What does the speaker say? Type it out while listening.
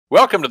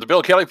Welcome to the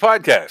Bill Kelly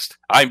Podcast.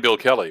 I'm Bill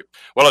Kelly.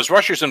 Well, as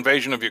Russia's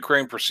invasion of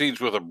Ukraine proceeds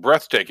with a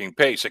breathtaking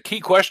pace, a key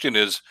question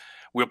is,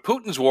 will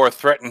Putin's war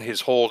threaten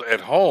his hold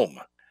at home?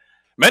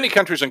 Many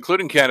countries,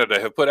 including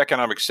Canada, have put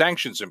economic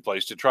sanctions in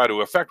place to try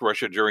to affect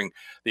Russia during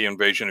the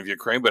invasion of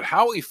Ukraine, but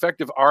how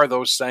effective are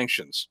those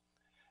sanctions?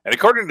 And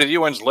according to the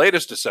UN's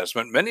latest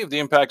assessment, many of the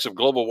impacts of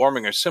global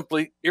warming are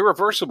simply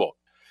irreversible.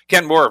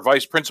 Ken Moore,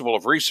 Vice Principal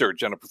of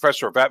Research and a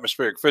Professor of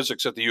Atmospheric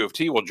Physics at the U of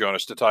T, will join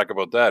us to talk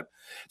about that.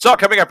 It's all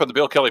coming up on the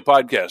Bill Kelly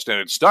Podcast, and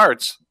it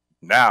starts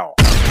now.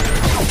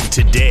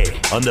 Today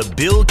on the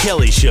Bill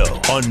Kelly Show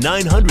on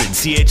 900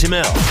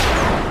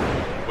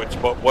 CHML. It's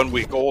about 1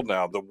 week old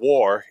now, the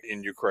war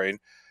in Ukraine.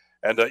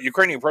 And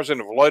Ukrainian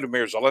President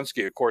Volodymyr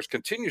Zelensky, of course,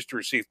 continues to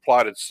receive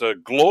plaudits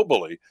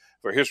globally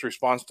for his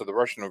response to the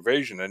Russian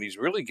invasion, and he's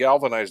really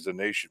galvanized the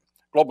nation.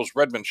 Global's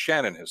Redmond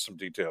Shannon has some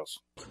details.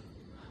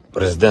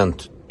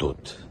 The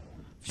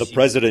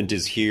president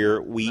is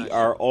here. We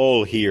are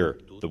all here.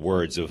 The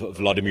words of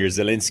Volodymyr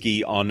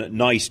Zelensky on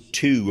night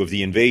 2 of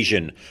the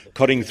invasion,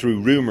 cutting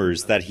through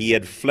rumours that he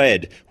had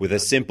fled with a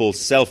simple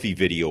selfie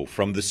video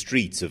from the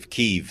streets of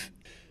Kyiv.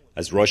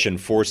 As Russian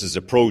forces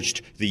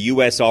approached, the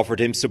US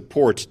offered him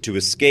support to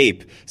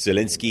escape.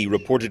 Zelensky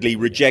reportedly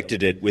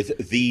rejected it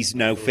with these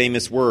now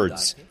famous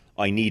words: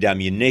 "I need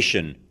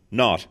ammunition,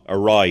 not a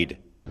ride."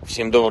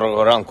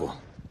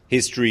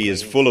 History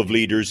is full of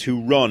leaders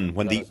who run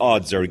when the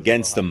odds are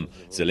against them.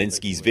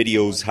 Zelensky's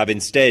videos have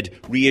instead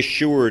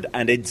reassured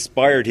and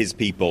inspired his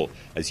people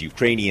as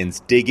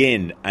Ukrainians dig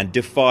in and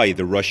defy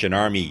the Russian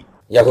army.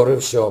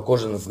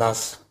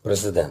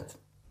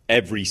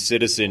 Every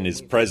citizen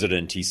is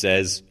president, he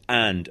says,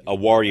 and a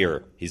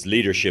warrior. His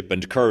leadership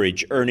and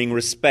courage earning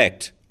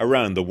respect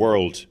around the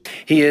world.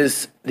 He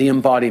is the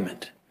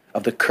embodiment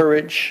of the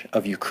courage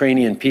of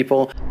Ukrainian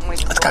people.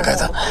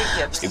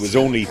 It was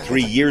only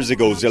 3 years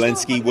ago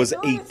Zelensky was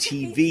a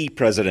TV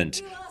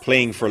president,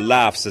 playing for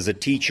laughs as a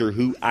teacher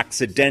who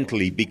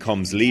accidentally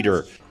becomes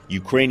leader.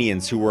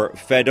 Ukrainians who were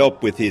fed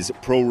up with his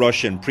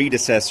pro-Russian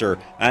predecessor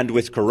and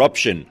with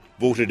corruption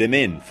voted him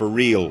in for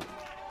real.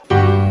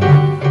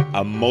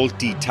 A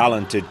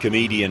multi-talented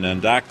comedian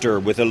and actor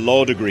with a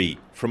law degree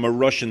from a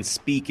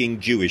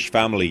Russian-speaking Jewish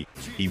family.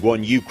 He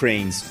won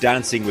Ukraine's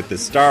Dancing with the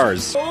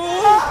Stars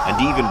and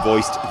even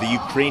voiced the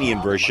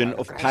Ukrainian version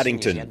of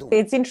Paddington.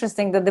 It's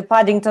interesting that the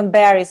Paddington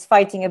bear is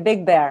fighting a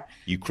big bear.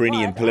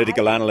 Ukrainian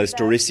political analyst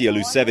Orisia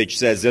Lusevich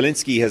says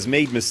Zelensky has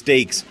made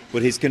mistakes,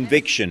 but his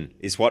conviction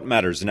is what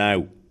matters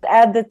now.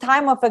 At the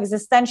time of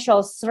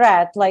existential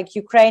threat like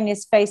Ukraine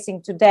is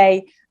facing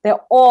today, they're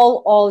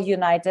all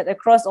united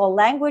across all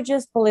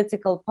languages,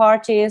 political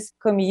parties,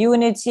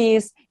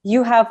 communities.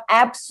 You have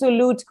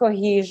absolute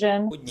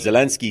cohesion.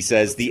 Zelensky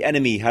says the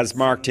enemy has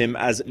marked him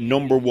as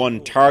number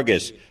one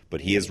target,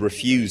 but he has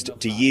refused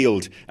to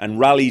yield and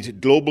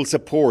rallied global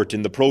support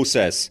in the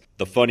process.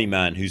 The funny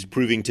man who's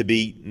proving to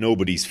be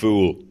nobody's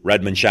fool.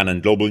 Redmond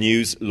Shannon, Global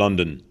News,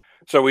 London.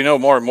 So we know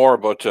more and more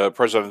about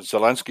President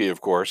Zelensky,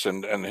 of course,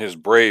 and his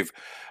brave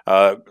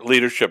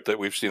leadership that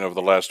we've seen over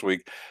the last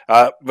week.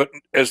 But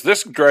as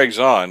this drags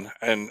on,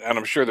 and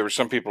I'm sure there were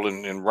some people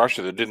in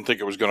Russia that didn't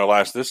think it was going to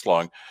last this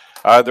long,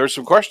 there's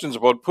some questions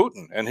about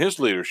Putin and his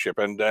leadership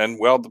and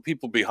well, the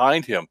people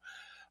behind him,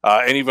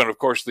 and even, of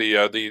course,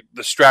 the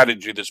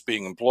strategy that's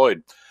being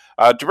employed.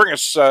 To bring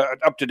us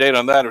up to date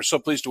on that, we're so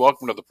pleased to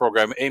welcome to the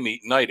program Amy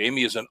Knight.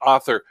 Amy is an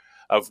author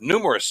of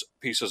numerous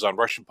pieces on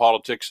Russian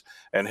politics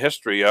and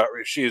history.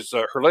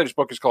 Her latest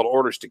book is called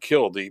Orders to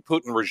Kill, the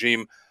Putin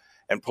Regime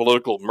and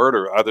Political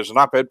Murder. There's an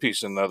op-ed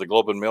piece in the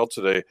Globe and Mail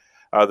today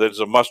that is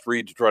a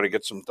must-read to try to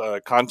get some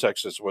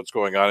context as to what's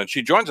going on. And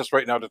she joins us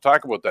right now to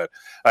talk about that.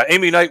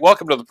 Amy Knight,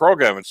 welcome to the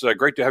program. It's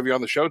great to have you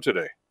on the show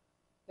today.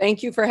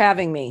 Thank you for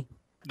having me.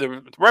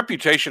 The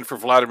reputation for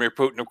Vladimir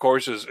Putin, of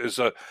course, is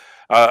a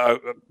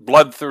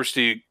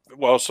bloodthirsty,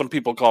 well, some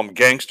people call him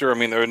gangster. I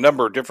mean, there are a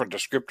number of different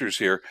descriptors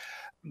here.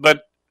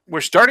 But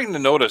we're starting to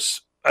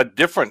notice a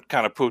different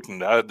kind of Putin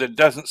that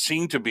doesn't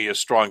seem to be as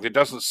strong. That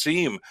doesn't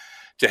seem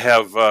to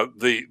have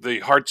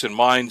the hearts and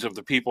minds of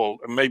the people,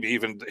 maybe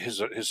even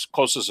his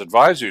closest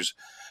advisors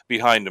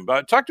behind him.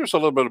 But talk to us a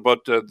little bit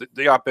about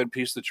the op-ed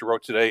piece that you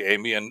wrote today,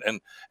 Amy,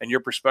 and your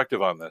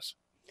perspective on this.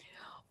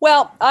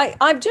 Well,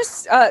 I've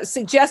just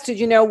suggested,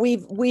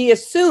 we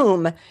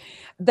assume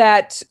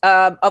that,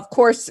 of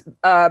course,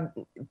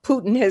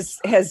 Putin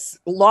has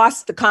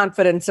lost the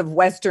confidence of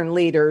Western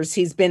leaders.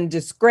 He's been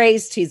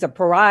disgraced. He's a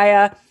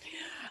pariah.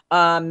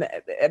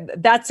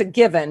 That's a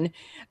given.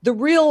 The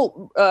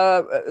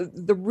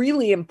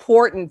really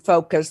important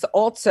focus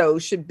also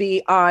should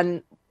be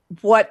on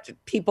what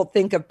people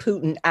think of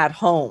Putin at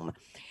home.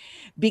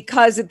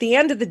 Because at the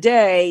end of the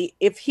day,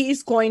 if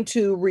he's going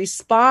to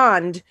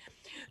respond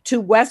to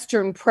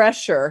Western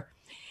pressure,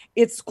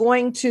 it's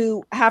going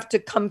to have to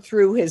come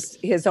through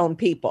his own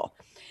people.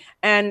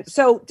 And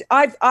so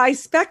I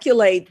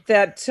speculate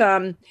that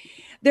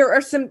there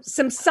are some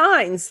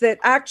signs that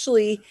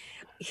actually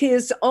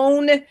his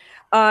own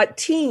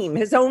team,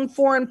 his own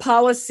foreign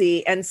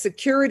policy and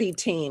security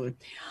team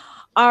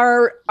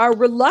are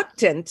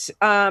reluctant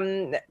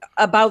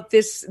about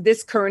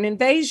this current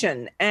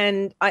invasion,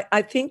 and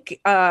I think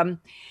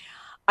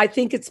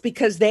it's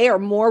because they are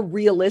more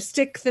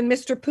realistic than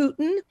Mr.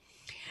 Putin,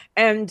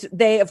 and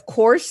they, of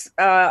course,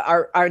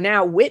 are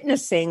now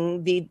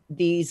witnessing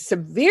the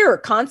severe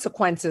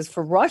consequences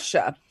for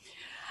Russia.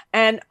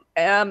 And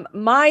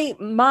my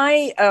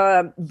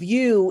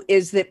view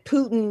is that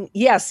Putin,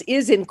 yes,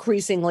 is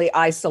increasingly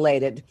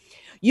isolated.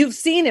 You've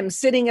seen him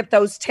sitting at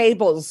those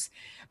tables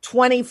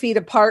 20 feet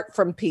apart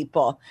from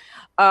people.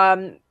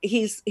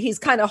 He's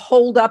kind of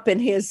holed up in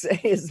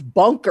his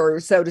bunker,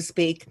 so to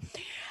speak.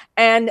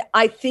 And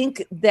I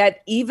think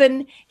that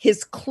even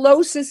his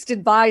closest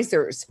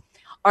advisors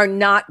are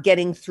not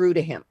getting through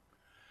to him.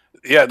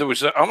 Yeah, there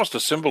was almost a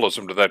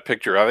symbolism to that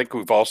picture. I think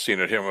we've all seen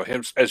it.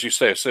 Him, as you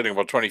say, sitting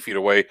about 20 feet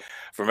away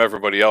from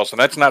everybody else, and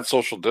that's not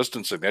social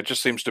distancing. That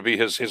just seems to be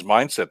his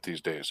mindset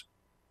these days.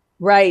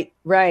 Right.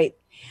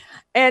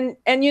 And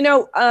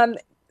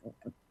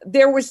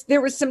there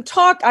was some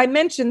talk. I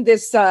mentioned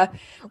this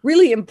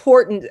really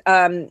important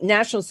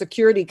National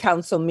Security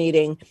Council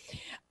meeting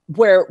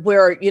where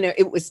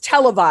it was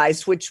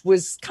televised, which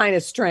was kind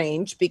of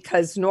strange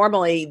because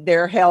normally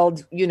they're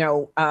held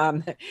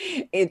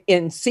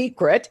in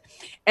secret.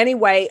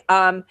 Anyway,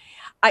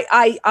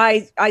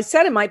 I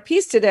said in my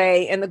piece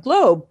today in the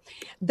Globe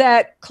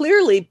that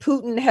clearly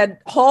Putin had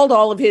hauled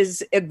all of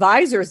his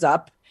advisors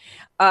up,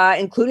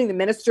 including the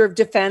Minister of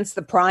Defense,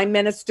 the Prime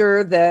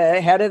Minister,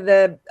 the head of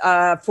the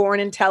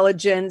Foreign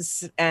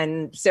Intelligence,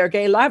 and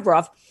Sergei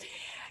Lavrov.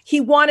 He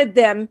wanted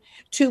them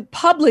to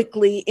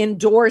publicly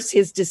endorse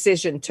his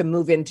decision to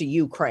move into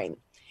Ukraine.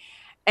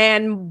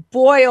 And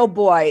boy, oh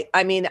boy,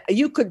 I mean,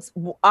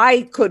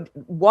 I could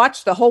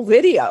watch the whole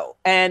video,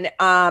 and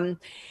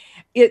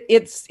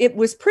it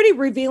was pretty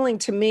revealing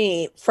to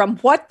me from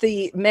what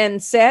the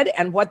men said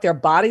and what their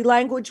body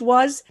language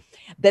was,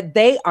 that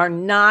they are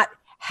not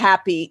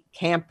happy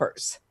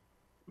campers.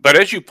 But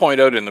as you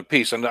point out in the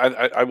piece, and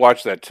I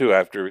watched that too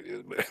after,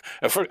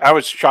 I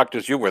was shocked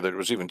as you were that it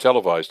was even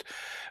televised.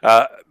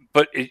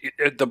 But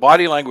the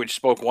body language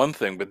spoke one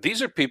thing, but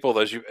these are people,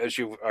 as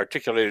you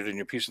articulated in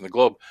your piece in the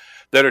Globe,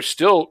 that are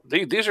still,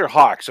 these are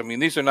hawks. I mean,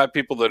 these are not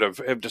people that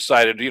have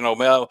decided,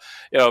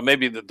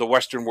 maybe the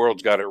Western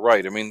world's got it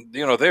right. I mean,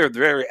 they're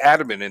very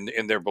adamant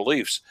in their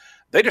beliefs.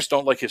 They just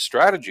don't like his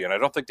strategy, and I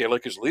don't think they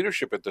like his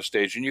leadership at this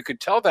stage. And you could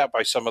tell that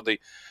by some of the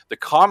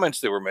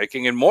comments they were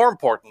making, and more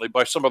importantly,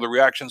 by some of the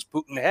reactions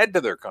Putin had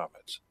to their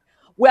comments.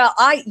 Well,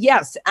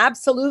 yes,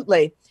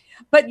 absolutely.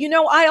 But,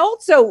 I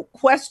also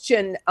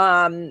question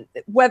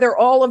whether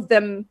all of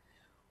them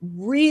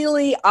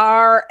really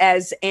are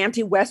as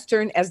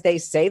anti-Western as they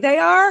say they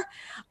are.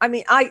 I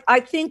mean, I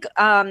think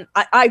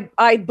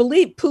I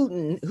believe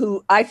Putin,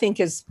 who I think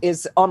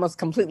is almost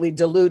completely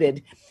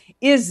deluded,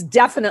 is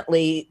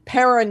definitely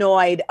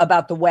paranoid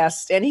about the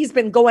West. And he's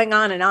been going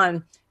on and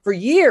on for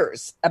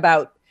years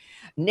about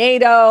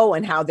NATO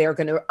and how they're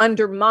going to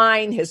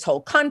undermine his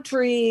whole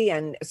country.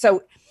 And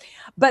so,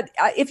 but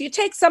if you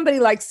take somebody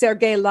like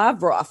Sergei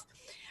Lavrov,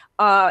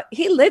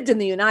 he lived in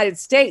the United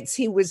States.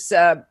 He was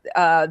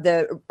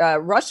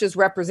Russia's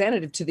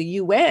representative to the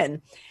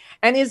UN.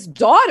 And his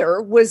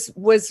daughter was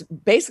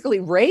basically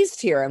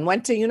raised here and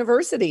went to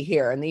university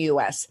here in the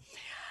U.S.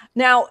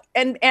 Now,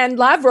 and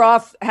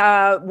Lavrov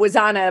was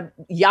on a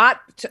yacht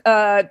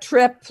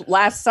trip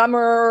last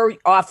summer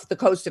off the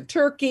coast of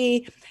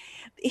Turkey.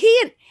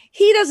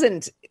 He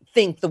doesn't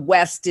think the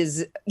West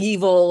is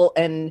evil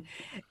and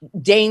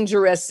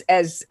dangerous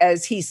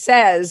as he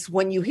says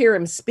when you hear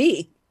him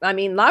speak. I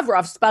mean,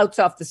 Lavrov spouts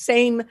off the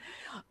same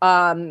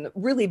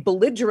really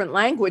belligerent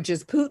language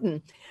as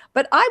Putin,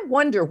 but I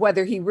wonder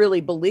whether he really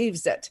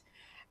believes it.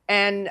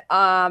 And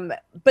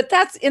but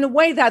that's, in a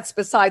way, that's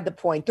beside the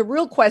point. The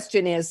real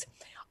question is,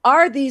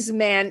 are these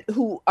men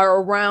who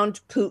are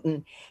around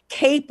Putin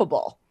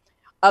capable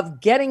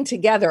of getting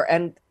together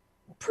and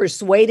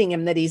persuading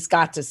him that he's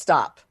got to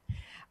stop?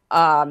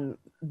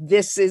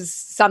 This is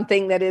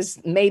something that is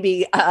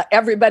maybe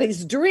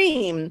everybody's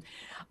dream.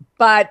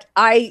 But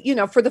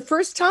for the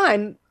first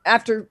time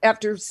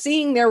after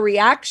seeing their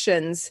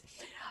reactions,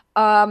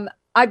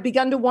 I've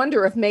begun to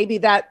wonder if maybe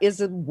that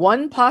is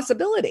one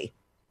possibility.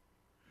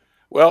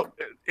 Well,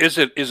 is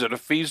it a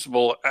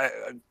feasible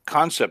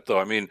concept, though?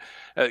 I mean,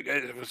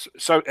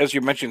 so as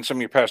you mentioned in some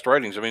of your past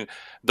writings, I mean,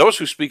 those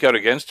who speak out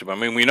against him, I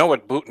mean, we know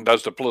what Putin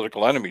does to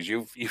political enemies.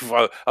 You've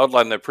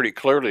outlined that pretty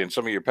clearly in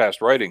some of your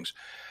past writings.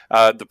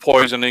 The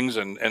poisonings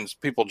and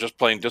people just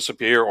plain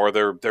disappear, or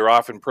they're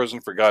off in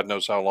prison for God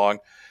knows how long.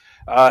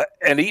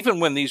 And even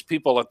when these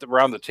people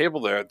around the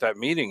table there at that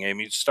meeting,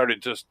 Amy,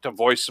 started to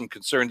voice some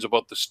concerns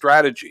about the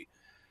strategy.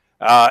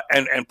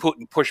 And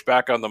Putin pushed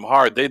back on them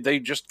hard. They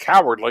just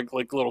cowered like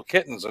little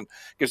kittens, and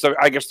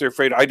I guess they're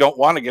afraid I don't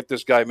want to get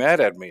this guy mad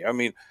at me. I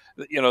mean,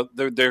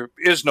 there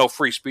is no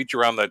free speech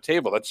around that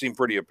table. That seemed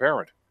pretty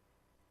apparent.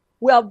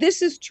 Well,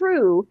 this is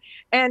true.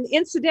 And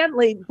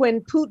incidentally,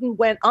 when Putin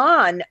went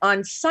on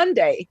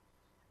Sunday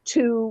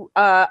to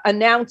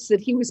announce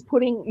that he was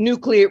putting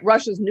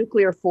Russia's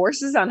nuclear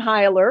forces on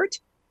high alert,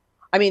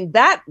 I mean,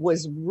 that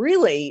was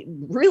really,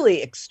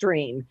 really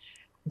extreme.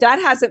 That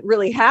hasn't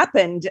really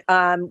happened.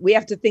 We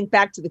have to think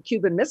back to the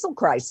Cuban Missile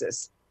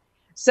Crisis.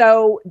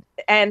 So,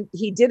 and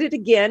he did it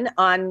again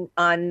on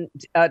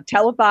a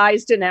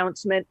televised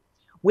announcement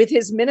with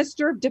his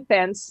Minister of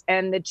Defense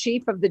and the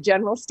Chief of the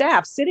General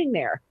Staff sitting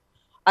there.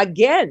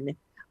 Again,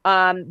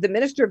 the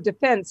Minister of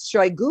Defense,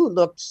 Shoigu,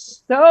 looked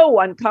so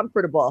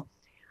uncomfortable.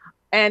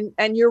 And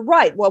you're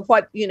right. Well,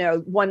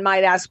 one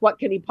might ask, what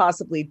can he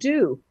possibly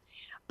do?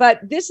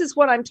 But this is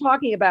what I'm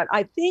talking about.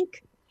 I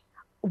think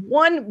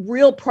one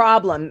real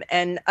problem,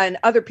 and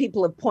other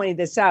people have pointed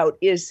this out,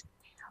 is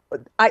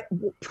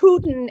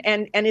Putin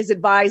and his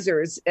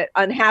advisors,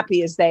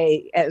 unhappy as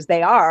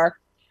they are,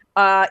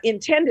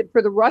 intended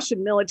for the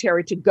Russian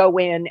military to go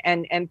in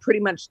and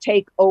pretty much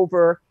take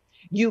over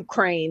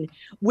Ukraine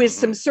with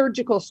some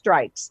surgical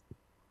strikes.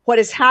 What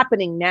is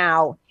happening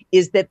now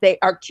is that they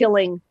are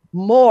killing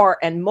more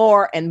and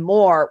more and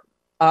more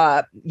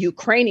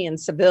Ukrainian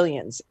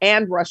civilians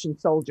and Russian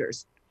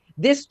soldiers.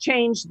 This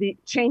changes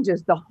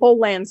the whole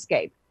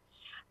landscape.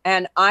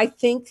 And I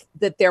think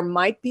that there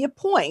might be a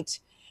point,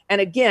 and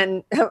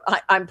again,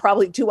 I'm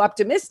probably too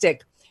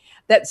optimistic,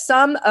 that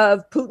some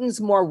of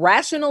Putin's more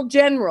rational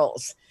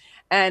generals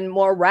and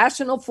more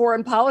rational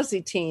foreign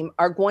policy team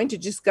are going to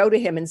just go to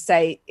him and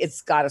say,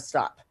 it's got to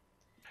stop.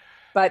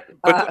 But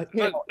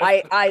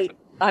I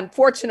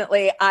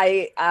unfortunately,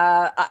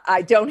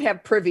 I don't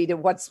have privy to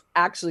what's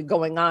actually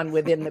going on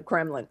within the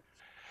Kremlin.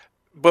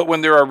 But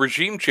when there are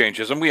regime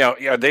changes, and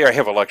they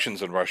have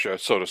elections in Russia,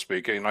 so to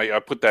speak, and I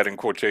put that in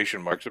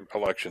quotation marks,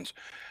 elections.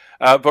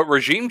 But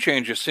regime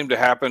changes seem to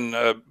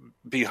happen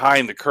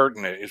behind the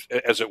curtain,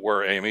 as it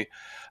were, Amy.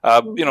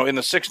 In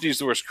the 60s,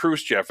 there was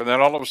Khrushchev, and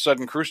then all of a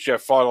sudden, Khrushchev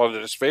fell out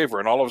of his favor,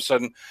 and all of a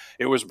sudden,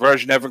 it was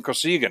Brezhnev and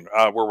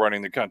Kosygin were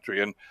running the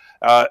country. And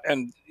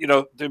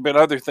there have been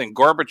other things,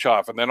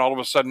 Gorbachev, and then all of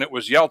a sudden, it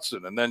was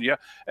Yeltsin. And then,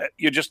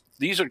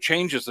 these are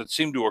changes that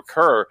seem to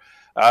occur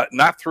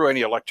not through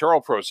any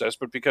electoral process,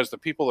 but because the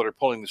people that are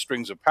pulling the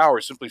strings of power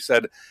simply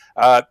said,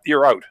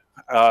 you're out.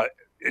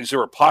 Is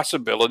there a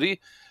possibility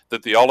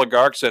that the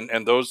oligarchs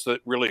and those that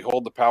really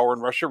hold the power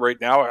in Russia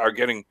right now are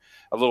getting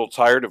a little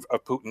tired of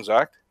Putin's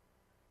act?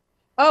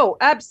 Oh,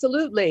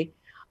 absolutely.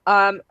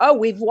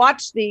 We've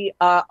watched the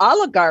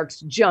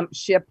oligarchs jump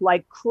ship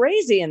like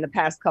crazy in the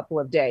past couple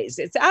of days.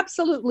 It's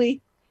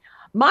absolutely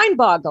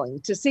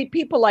mind-boggling to see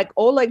people like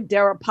Oleg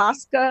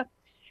Deripaska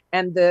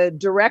and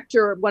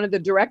one of the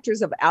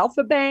directors of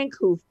Alpha Bank,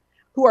 who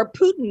are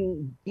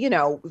Putin,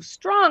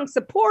 strong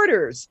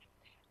supporters.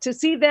 To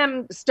see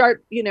them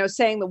start,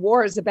 saying the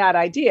war is a bad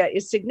idea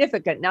is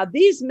significant. Now,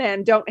 these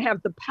men don't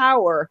have the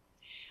power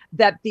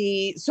that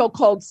the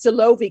so-called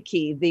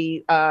Siloviki,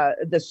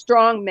 the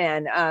strong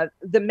men,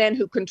 the men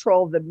who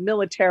control the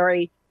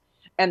military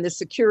and the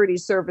security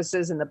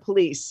services and the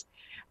police.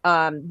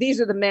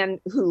 These are the men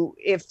who,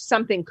 if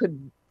something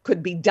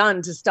could be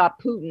done to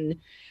stop Putin,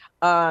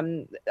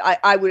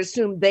 I would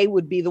assume they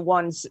would be the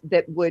ones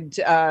that would,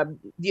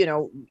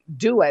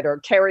 do it or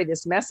carry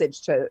this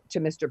message to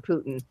Mr.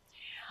 Putin.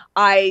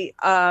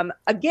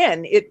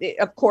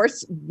 Of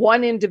course,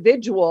 one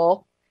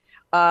individual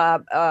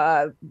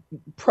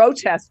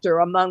protester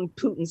among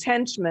Putin's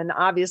henchmen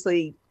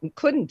obviously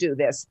couldn't do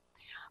this.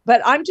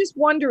 But I'm just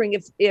wondering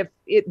if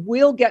it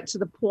will get to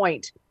the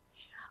point,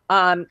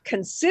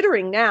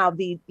 considering now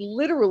the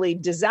literally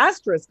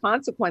disastrous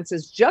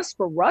consequences just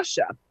for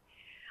Russia,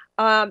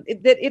 that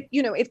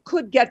it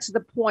could get to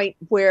the point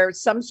where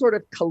some sort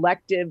of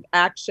collective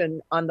action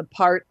on the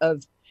part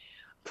of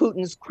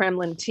Putin's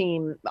Kremlin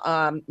team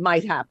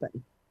might happen.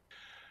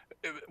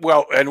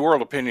 Well, and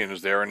world opinion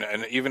is there,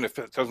 and even if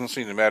it doesn't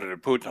seem to matter to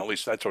Putin, at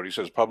least that's what he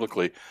says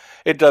publicly,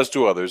 it does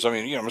to others. I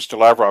mean, Mr.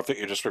 Lavrov that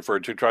you just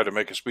referred to tried to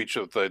make a speech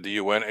at the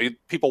UN.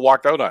 People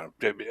walked out on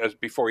him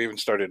before he even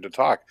started to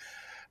talk.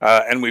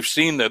 And we've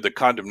seen the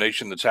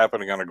condemnation that's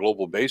happening on a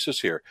global basis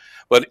here.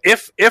 But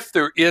if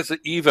there is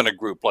even a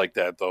group like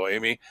that, though,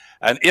 Amy,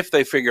 and if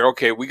they figure,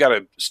 okay, we got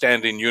to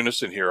stand in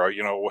unison here,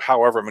 or,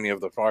 however many of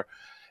them are,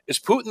 is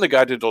Putin the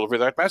guy to deliver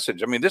that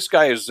message? I mean, this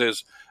guy is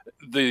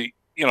the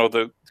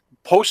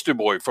poster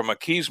boy from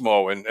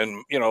machismo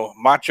and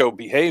macho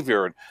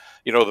behavior and,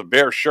 the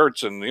bear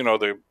shirts and,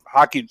 the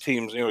hockey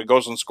teams, he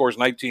goes and scores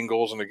 19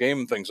 goals in a game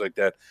and things like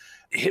that.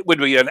 It would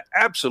be an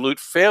absolute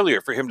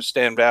failure for him to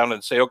stand down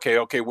and say,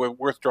 okay, we're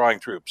withdrawing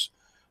troops.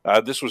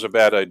 This was a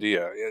bad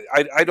idea.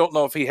 I don't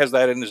know if he has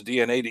that in his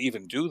DNA to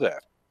even do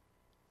that.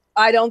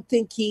 I don't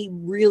think he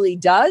really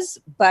does,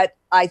 but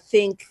I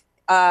think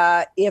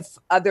if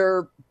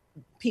other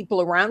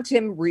people around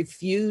him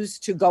refuse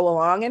to go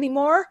along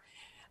anymore,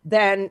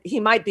 then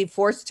he might be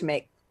forced to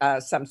make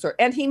some sort,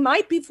 and he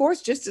might be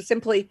forced just to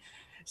simply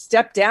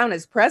step down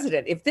as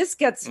president. If this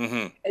gets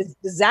as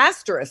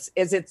disastrous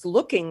as it's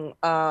looking,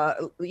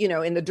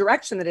 in the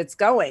direction that it's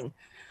going,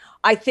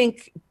 I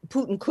think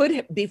Putin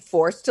could be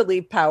forced to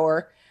leave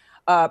power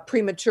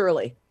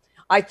prematurely.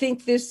 I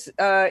think this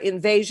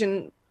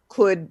invasion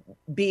could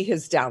be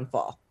his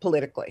downfall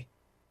politically.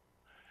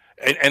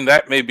 And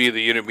that may be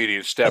the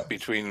intermediate step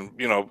between,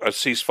 a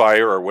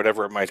ceasefire or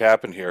whatever it might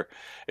happen here,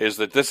 is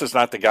that this is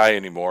not the guy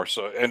anymore.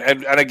 So, and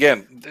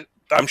again,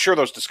 I'm sure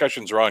those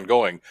discussions are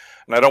ongoing,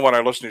 and I don't want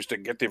our listeners to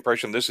get the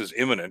impression this is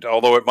imminent,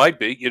 although it might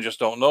be. You just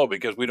don't know,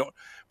 because we don't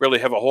really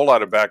have a whole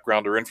lot of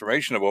background or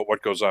information about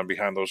what goes on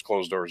behind those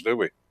closed doors, do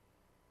we?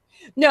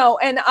 No,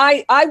 and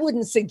I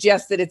wouldn't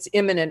suggest that it's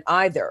imminent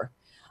either.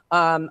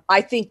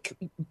 I think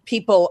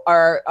people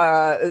are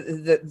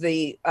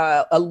the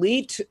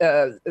elite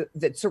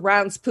that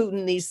surrounds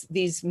Putin.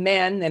 These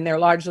men, and they're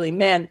largely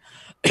men,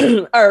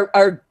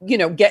 are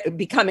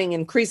becoming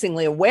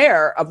increasingly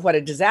aware of what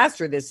a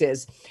disaster this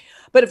is.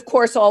 But of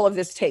course, all of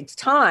this takes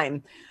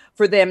time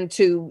for them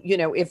to,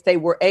 if they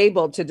were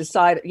able to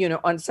decide,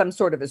 on some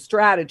sort of a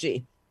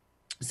strategy.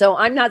 So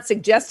I'm not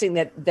suggesting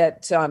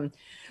that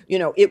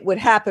it would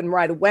happen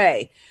right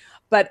away.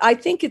 But I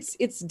think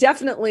it's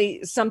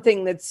definitely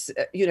something that's,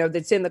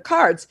 that's in the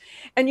cards.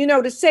 And,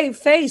 to save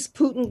face,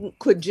 Putin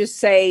could just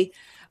say,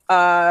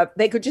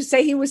 they could just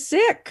say he was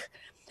sick.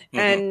 Mm-hmm.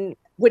 And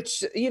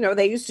which,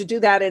 they used to do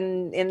that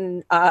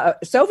in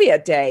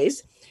Soviet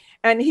days.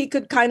 And he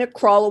could kind of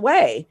crawl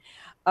away.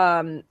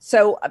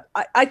 So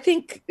I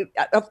think,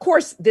 of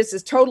course, this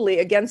is totally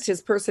against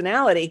his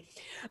personality.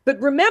 But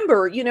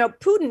remember,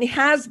 Putin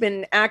has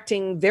been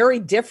acting very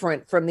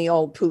different from the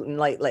old Putin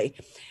lately.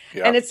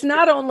 Yeah. And it's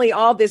not only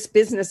all this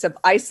business of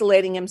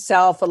isolating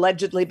himself,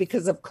 allegedly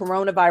because of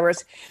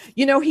coronavirus.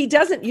 He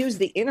doesn't use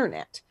the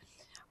internet.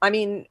 I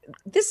mean,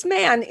 this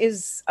man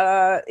is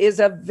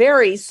a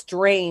very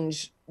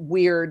strange,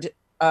 weird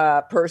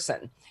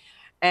person.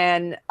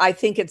 And I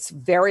think it's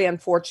very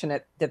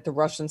unfortunate that the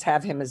Russians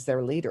have him as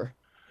their leader.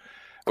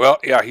 Well,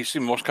 yeah, he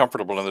seemed most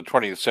comfortable in the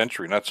 20th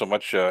century, not so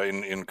much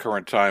in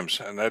current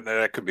times, and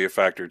that could be a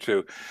factor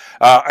too.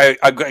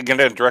 I'm going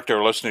to direct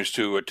our listeners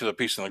to the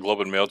piece in the Globe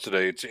and Mail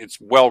today. It's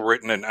well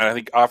written, and I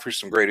think offers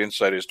some great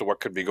insight as to what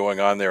could be going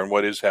on there and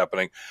what is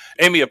happening.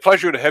 Amy, a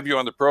pleasure to have you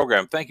on the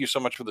program. Thank you so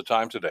much for the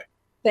time today.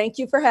 Thank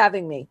you for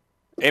having me.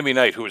 Amy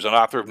Knight, who is an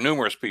author of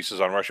numerous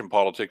pieces on Russian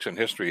politics and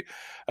history.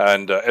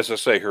 And as I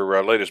say,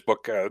 her latest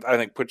book, I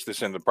think, puts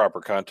this in the proper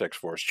context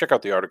for us. Check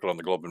out the article on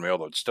the Globe and Mail,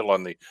 though. It's still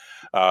on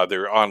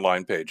their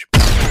online page.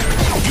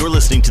 You're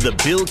listening to the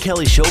Bill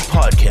Kelly Show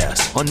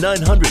podcast on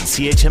 900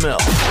 CHML.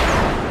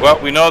 Well,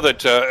 we know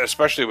that,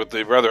 especially with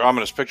the rather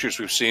ominous pictures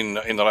we've seen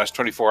in the last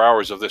 24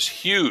 hours of this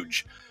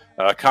huge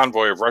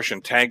convoy of Russian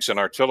tanks and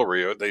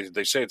artillery,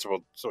 they say it's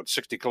about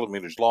 60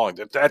 kilometers long.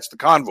 That's the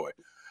convoy.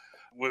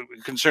 We're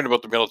concerned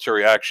about the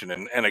military action.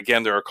 And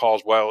again, there are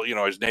calls,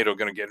 is NATO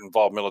going to get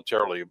involved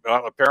militarily?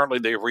 Apparently,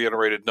 they've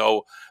reiterated,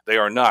 no, they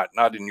are not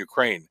in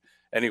Ukraine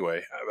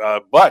anyway.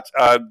 But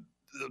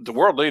the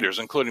world leaders,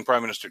 including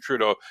Prime Minister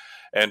Trudeau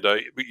and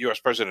U.S.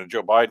 President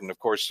Joe Biden, of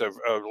course, have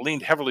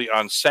leaned heavily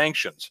on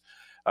sanctions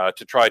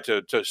to try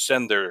to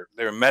send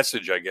their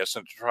message, I guess,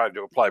 and to try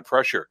to apply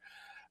pressure.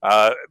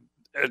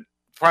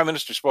 Prime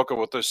Minister spoke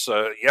about this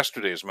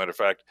yesterday, as a matter of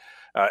fact,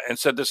 and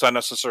said this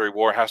unnecessary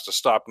war has to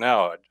stop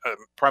now.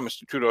 Prime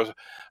Minister Trudeau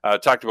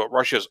talked about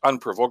Russia's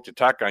unprovoked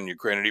attack on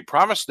Ukraine, and he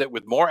promised that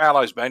with more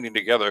allies banding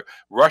together,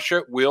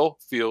 Russia will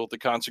feel the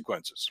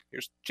consequences.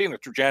 Here's Tina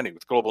Trajani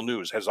with Global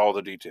News, has all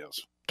the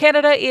details.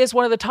 Canada is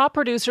one of the top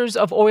producers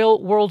of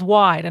oil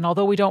worldwide, and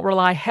although we don't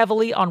rely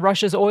heavily on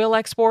Russia's oil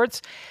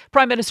exports,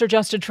 Prime Minister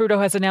Justin Trudeau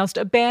has announced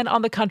a ban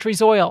on the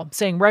country's oil,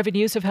 saying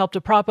revenues have helped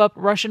to prop up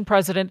Russian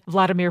President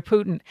Vladimir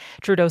Putin.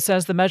 Trudeau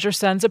says the measure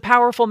sends a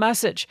powerful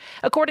message.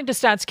 According to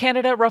Stats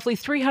Canada, roughly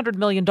 $300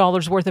 million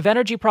worth of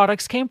energy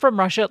products came from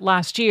Russia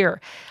last year.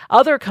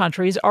 Other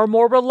countries are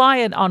more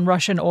reliant on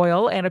Russian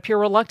oil and appear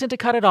reluctant to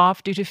cut it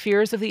off due to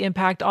fears of the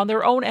impact on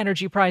their own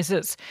energy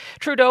prices.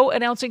 Trudeau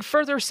announcing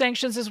further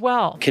sanctions as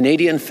well.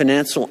 Canadian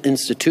financial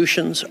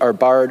institutions are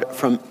barred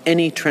from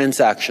any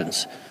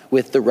transactions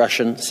with the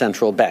Russian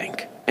Central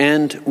Bank,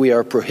 and we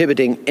are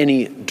prohibiting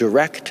any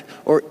direct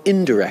or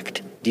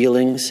indirect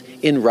dealings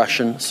in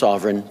Russian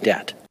sovereign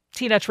debt.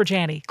 Tina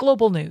Trajani,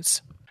 Global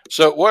News.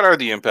 So what are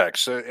the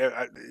impacts?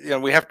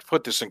 We have to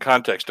put this in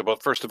context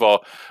about, first of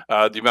all,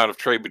 the amount of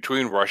trade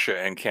between Russia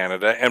and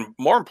Canada, and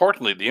more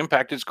importantly, the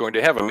impact it's going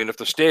to have. I mean, if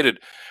the stated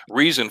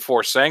reason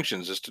for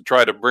sanctions is to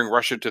try to bring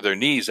Russia to their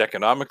knees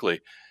economically,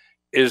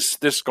 is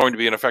this going to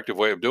be an effective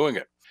way of doing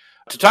it?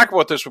 To talk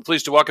about this, we're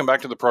pleased to welcome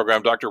back to the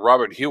program Dr.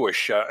 Robert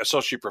Hewish,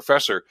 Associate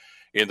Professor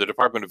in the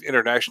Department of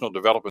International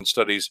Development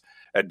Studies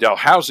at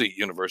Dalhousie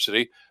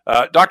University.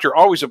 Doctor,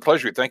 always a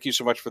pleasure. Thank you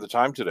so much for the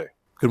time today.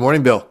 Good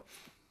morning, Bill.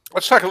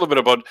 Let's talk a little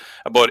bit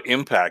about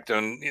impact.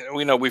 And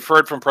we've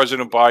heard from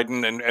President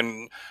Biden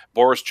and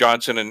Boris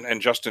Johnson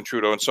and Justin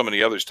Trudeau and so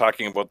many others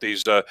talking about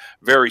these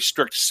very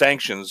strict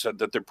sanctions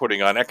that they're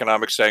putting on,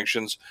 economic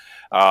sanctions,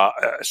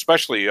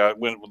 especially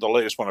when the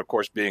latest one, of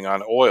course, being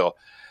on oil.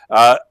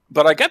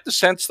 But I get the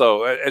sense,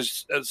 though,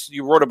 as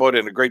you wrote about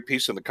in a great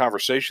piece in The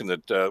Conversation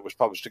that was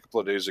published a couple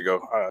of days ago,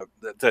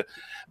 that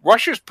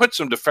Russia's put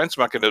some defense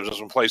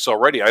mechanisms in place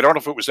already. I don't know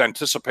if it was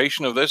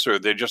anticipation of this or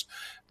they just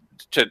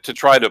to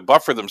try to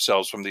buffer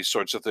themselves from these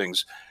sorts of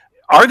things.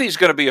 Are these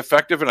going to be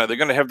effective, and are they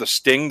going to have the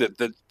sting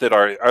that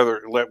our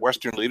other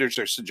Western leaders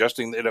are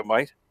suggesting that it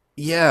might?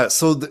 Yeah,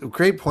 so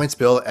great points,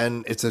 Bill,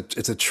 and it's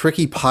a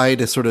tricky pie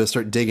to sort of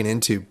start digging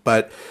into,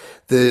 but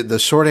the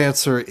short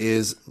answer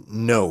is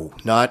no,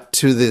 not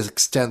to the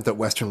extent that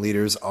Western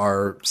leaders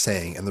are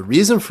saying, and the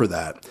reason for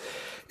that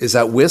is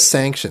that with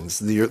sanctions,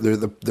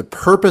 the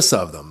purpose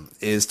of them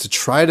is to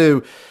try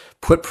to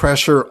put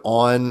pressure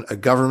on a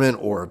government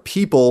or a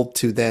people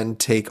to then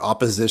take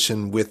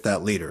opposition with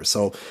that leader.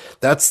 So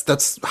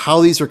that's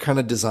how these are kind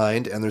of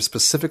designed, and they're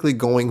specifically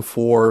going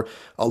for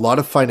a lot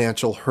of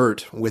financial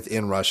hurt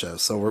within Russia.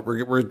 So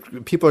we're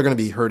people are going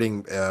to be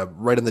hurting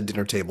right on the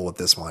dinner table with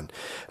this one.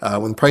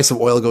 When the price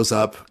of oil goes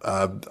up,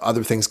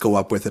 other things go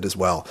up with it as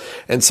well.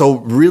 And so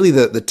really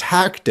the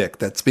tactic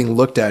that's being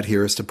looked at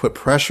here is to put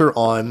pressure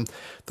on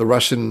the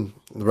Russian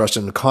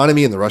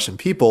economy and the Russian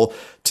people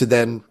to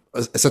then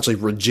essentially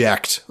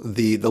reject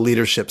the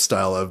leadership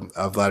style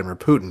of Vladimir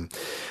Putin.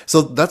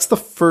 So that's the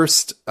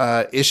first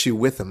issue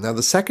with him. Now,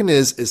 the second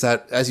is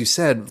that, as you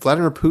said,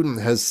 Vladimir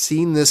Putin has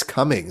seen this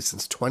coming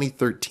since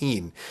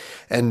 2013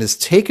 and has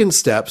taken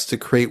steps to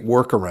create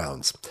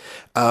workarounds.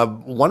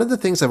 One of the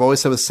things I've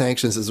always said with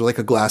sanctions is they're like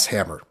a glass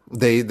hammer.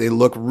 They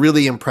look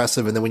really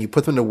impressive, and then when you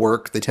put them to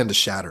work, they tend to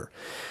shatter.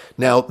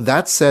 Now,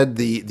 that said,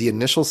 the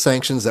initial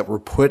sanctions that were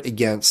put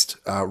against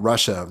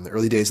Russia in the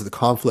early days of the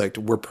conflict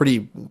were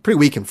pretty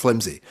weak and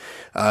flimsy.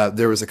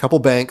 There was a couple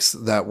banks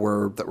that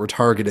were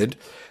targeted.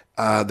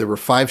 There were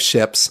 5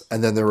 ships,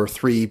 and then there were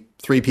three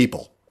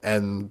people,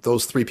 and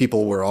those 3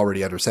 people were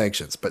already under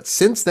sanctions. But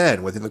since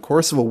then, within the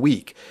course of a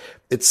week,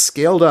 it's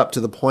scaled up to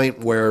the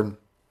point where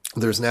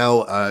there's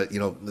now,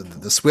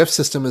 the SWIFT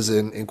system is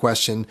in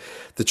question.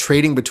 The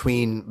trading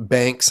between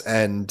banks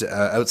and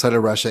outside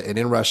of Russia and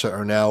in Russia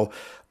are now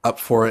up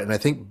for it. And I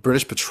think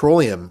British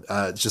Petroleum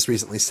just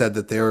recently said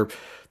that they're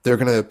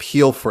going to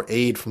appeal for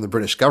aid from the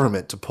British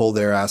government to pull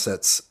their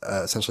assets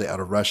essentially out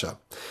of Russia.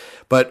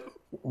 But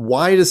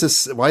why does it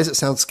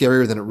sound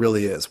scarier than it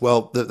really is?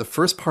 Well, the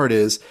first part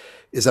is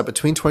that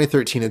between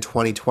 2013 and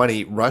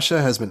 2020,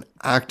 Russia has been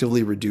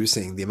actively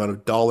reducing the amount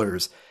of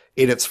dollars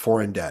in its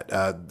foreign debt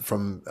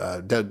from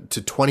debt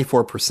to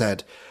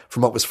 24%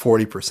 from what was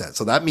 40%.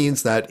 So that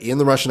means that in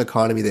the Russian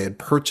economy, they had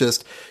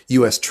purchased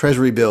U.S.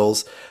 Treasury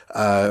bills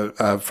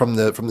from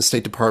the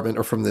State Department,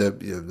 or from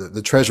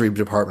the Treasury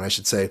Department, I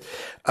should say,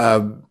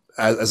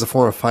 as a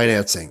form of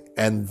financing.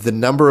 And the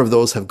number of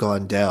those have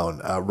gone down.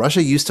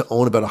 Russia used to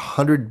own about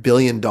 $100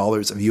 billion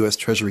of U.S.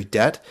 Treasury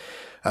debt.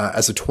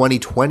 As of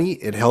 2020,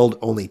 it held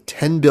only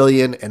 $10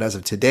 billion, and as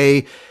of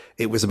today,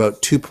 it was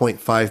about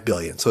 $2.5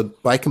 billion. So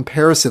by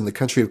comparison, the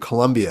country of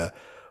Colombia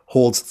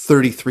holds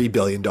 $33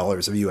 billion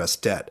of U.S.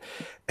 debt.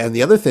 And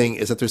the other thing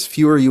is that there's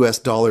fewer U.S.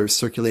 dollars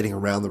circulating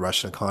around the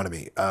Russian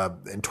economy.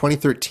 In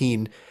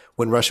 2013,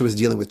 when Russia was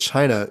dealing with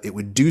China, it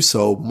would do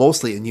so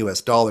mostly in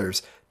U.S.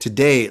 dollars.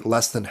 Today,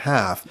 less than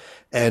half.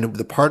 And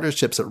the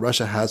partnerships that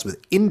Russia has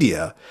with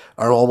India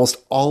are almost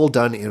all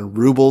done in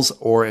rubles,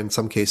 or in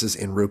some cases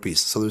in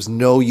rupees. So there's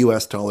no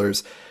U.S.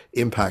 dollars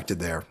impacted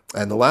there.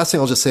 And the last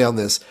thing I'll just say on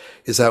this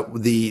is that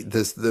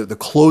the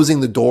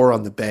closing the door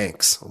on the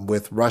banks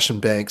with Russian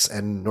banks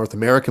and North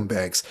American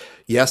banks,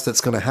 yes,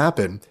 that's going to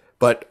happen,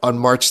 but on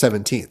March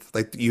 17th,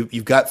 like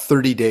you've got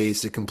 30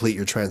 days to complete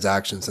your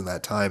transactions in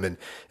that time and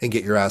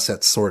get your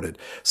assets sorted.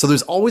 So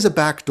there's always a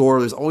back door.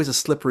 There's always a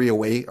slippery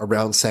way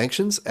around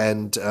sanctions.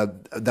 And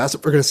that's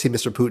what we're going to see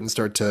Mr. Putin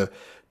start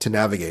to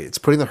navigate. It's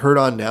putting the hurt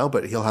on now,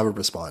 but he'll have a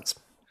response.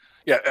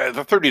 Yeah,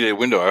 the 30-day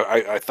window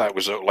I thought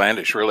was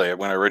outlandish, really,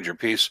 when I read your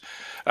piece.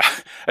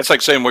 It's like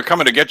saying, we're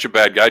coming to get you,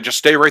 bad guy. Just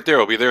stay right there.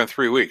 We'll be there in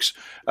 3 weeks.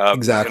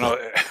 Exactly.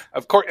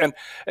 Of course, and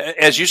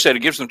as you said,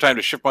 it gives them time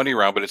to shift money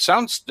around, but it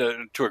sounds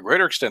to a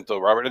greater extent, though,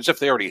 Robert, as if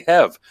they already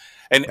have.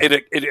 And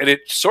right. it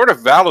sort of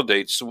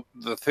validates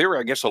the theory,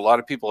 I guess, a lot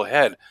of people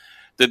had,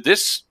 that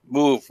this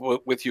move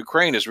with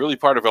Ukraine is really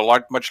part of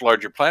a much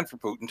larger plan for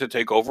Putin to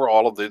take over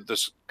all of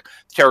this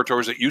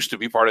territories that used to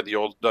be part of the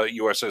old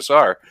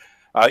USSR.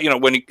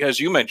 As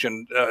you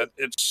mentioned,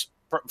 it's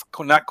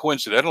not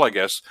coincidental, I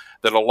guess,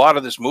 that a lot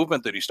of this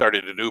movement that he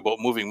started to do about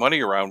moving money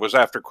around was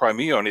after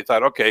Crimea, and he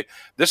thought, okay,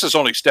 this is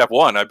only step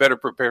 1. I better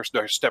prepare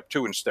step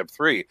 2 and step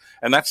 3.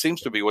 And that seems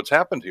to be what's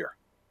happened here.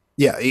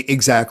 Yeah,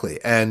 exactly.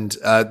 And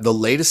the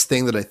latest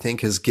thing that I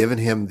think has given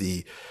him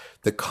the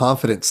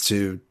confidence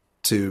to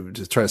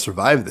try to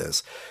survive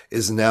this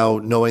is now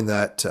knowing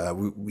that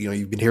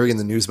you've been hearing in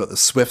the news about the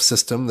SWIFT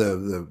system,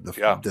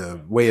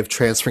 the way of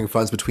transferring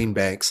funds between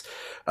banks.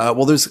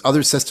 Well, there's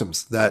other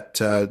systems that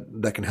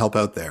can help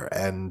out there,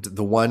 and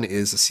the one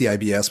is the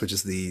CIBS, which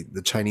is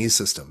the Chinese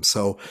system.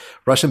 So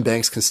Russian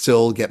banks can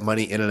still get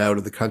money in and out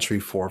of the country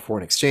for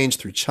foreign exchange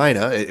through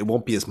China. It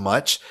won't be as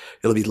much;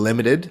 it'll be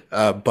limited,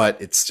 but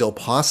it's still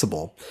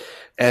possible.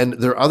 And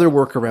there are other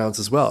workarounds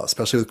as well,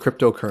 especially with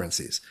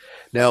cryptocurrencies.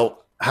 Now,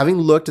 having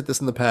looked at this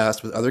in the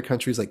past with other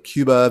countries like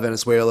Cuba,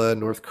 Venezuela,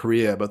 North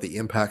Korea about the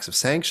impacts of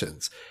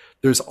sanctions,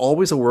 there's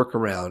always a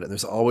workaround and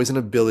there's always an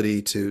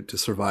ability to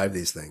survive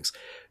these things.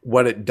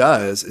 What it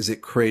does is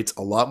it creates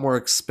a lot more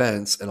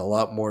expense and a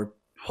lot more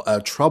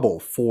trouble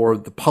for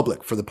the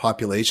public, for the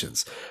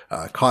populations.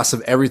 Costs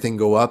of everything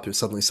go up. There's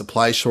suddenly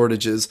supply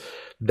shortages.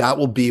 That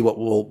will be what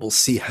we'll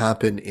see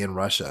happen in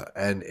Russia.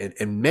 And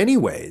in many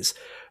ways,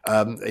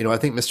 I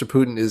think Mr.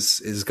 Putin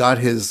is got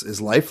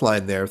his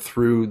lifeline there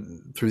through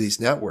these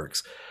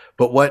networks.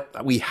 But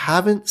what we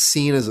haven't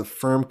seen as a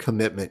firm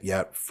commitment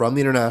yet from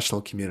the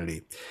international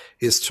community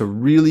is to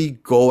really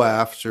go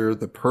after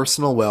the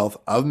personal wealth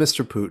of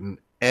Mr. Putin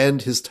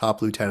and his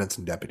top lieutenants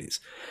and deputies.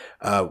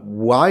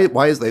 Why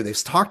is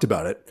they've talked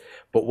about it,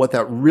 but what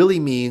that really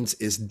means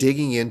is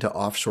digging into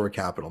offshore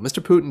capital.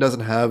 Mr. Putin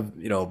doesn't have,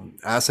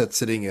 assets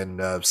sitting in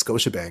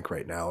Scotiabank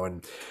right now,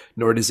 and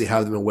nor does he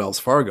have them in Wells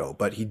Fargo,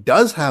 but he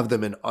does have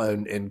them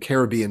in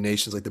Caribbean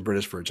nations like the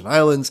British Virgin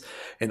Islands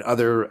and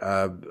other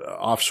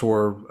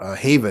offshore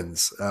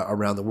havens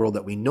around the world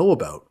that we know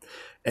about.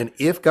 And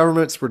if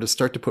governments were to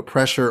start to put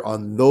pressure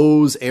on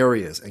those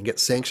areas and get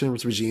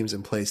sanctions regimes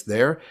in place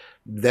there,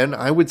 then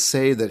I would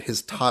say that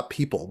his top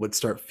people would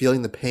start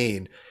feeling the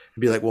pain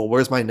and be like, well,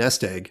 where's my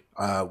nest egg?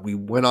 We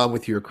went on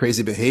with your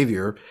crazy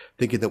behavior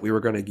thinking that we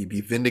were going to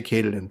be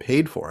vindicated and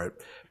paid for it.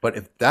 But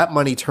if that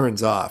money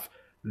turns off,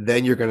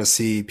 then you're going to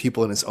see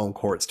people in his own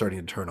court starting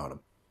to turn on him.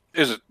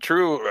 Is it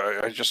true?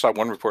 I just saw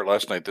one report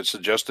last night that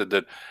suggested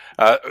that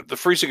the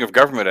freezing of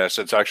government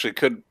assets actually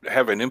could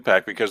have an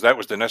impact because that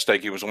was the nest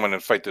egg he was wanting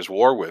to fight this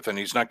war with, and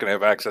he's not going to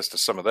have access to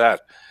some of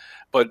that.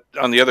 But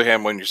on the other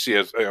hand, when you see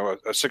a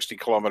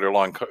 60-kilometer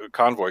long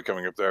convoy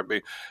coming up there,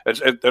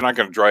 they're not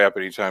going to dry up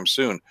anytime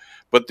soon.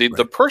 But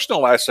the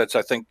personal assets,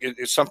 I think,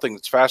 is something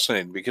that's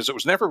fascinating because it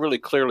was never really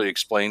clearly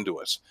explained to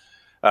us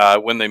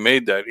when they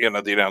made that,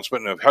 the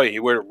announcement of, hey,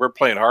 we're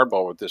playing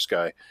hardball with this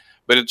guy.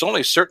 But it's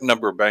only a certain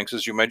number of banks,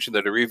 as you mentioned,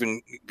 that are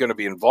even going to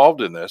be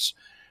involved in this.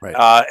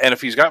 Right. And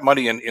if he's got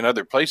money in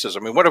other places, I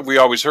mean, what have we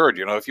always heard?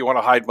 If you want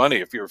to hide money,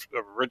 if you're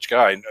a rich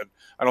guy, and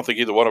I don't think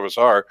either one of us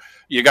are,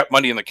 you got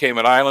money in the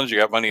Cayman Islands, you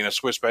got money in a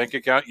Swiss bank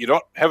account, you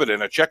don't have it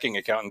in a checking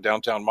account in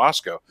downtown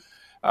Moscow.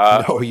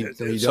 No, you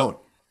don't.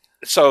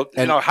 So,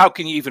 how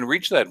can you even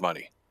reach that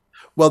money?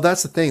 Well,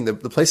 that's the thing. The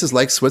places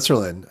like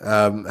Switzerland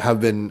have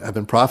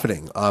been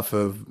profiting off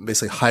of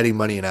basically hiding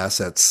money and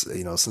assets,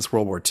 since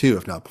World War II,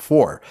 if not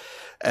before.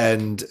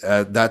 And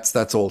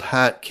that's old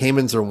hat.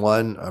 Caymans are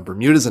one,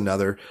 Bermuda's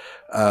another.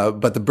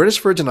 But the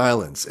British Virgin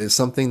Islands is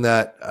something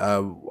that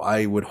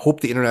I would hope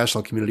the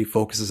international community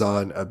focuses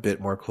on a bit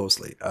more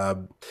closely.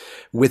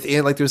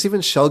 There's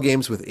even shell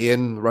games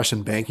within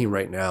Russian banking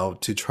right now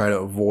to try to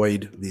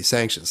avoid these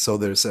sanctions. So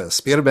there's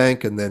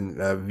Sberbank and then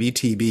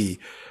VTB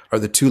are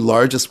the two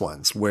largest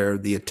ones where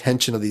the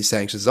attention of these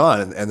sanctions is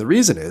on. And the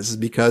reason is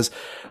because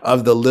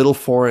of the little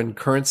foreign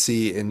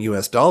currency in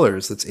US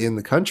dollars that's in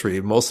the country.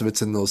 Most of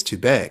it's in those two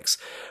banks.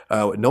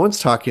 What no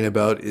one's talking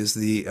about is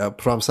the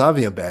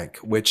Promsavia Bank,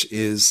 which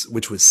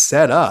was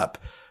set up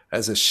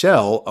as a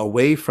shell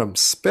away from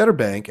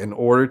Sberbank in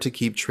order to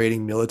keep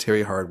trading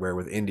military hardware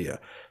with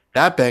India.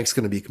 That bank's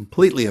going to be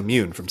completely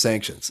immune from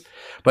sanctions.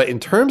 But in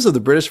terms of the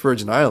British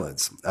Virgin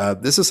Islands,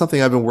 this is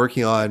something I've been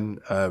working on,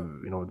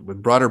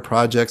 with broader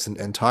projects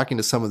and talking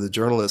to some of the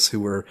journalists who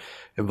were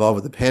involved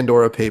with the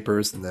Pandora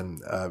Papers, and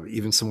then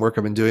even some work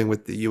I've been doing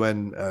with the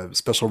UN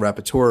Special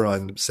Rapporteur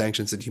on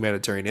sanctions and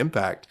humanitarian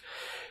impact.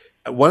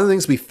 One of the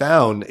things we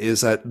found is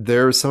that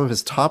there are some of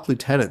his top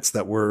lieutenants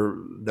that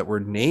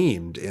were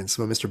named in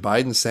some of Mr.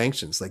 Biden's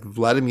sanctions, like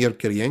Vladimir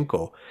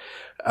Kirienko.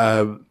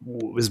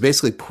 Was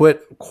basically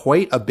put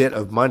quite a bit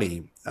of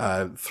money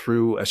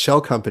through a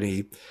shell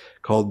company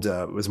called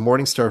was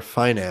Morningstar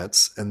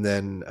Finance and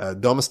then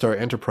Domastar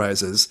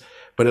Enterprises,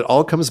 but it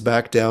all comes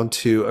back down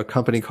to a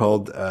company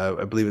called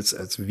I believe it's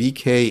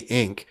VK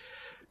Inc.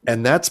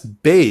 And that's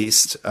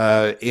based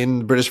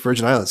in British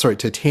Virgin Islands. Sorry,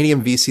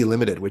 Titanium VC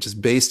Limited, which is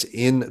based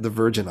in the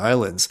Virgin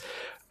Islands.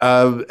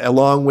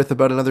 Along with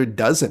about another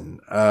dozen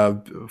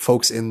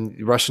folks in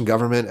the Russian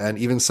government and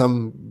even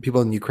some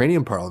people in the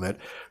Ukrainian parliament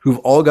who've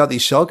all got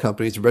these shell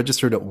companies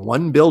registered at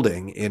one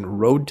building in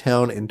Road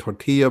Town in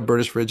Torquay,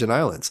 British Virgin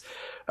Islands.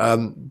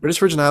 British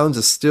Virgin Islands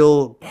is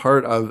still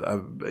part of,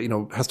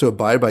 has to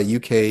abide by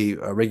UK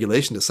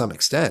regulation to some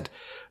extent.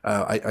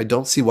 I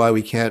don't see why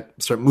we can't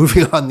start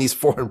moving on these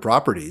foreign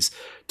properties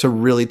to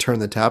really turn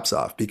the taps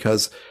off,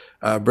 because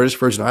British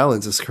Virgin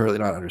Islands is currently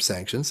not under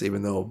sanctions,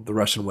 even though the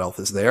Russian wealth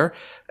is there.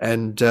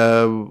 And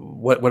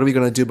what are we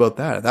going to do about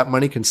that? If that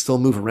money can still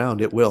move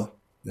around, it will,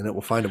 and it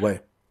will find a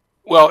way.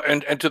 Well,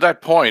 and to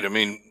that point, I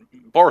mean,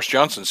 Boris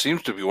Johnson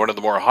seems to be one of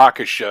the more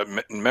hawkish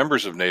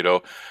members of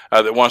NATO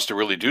that wants to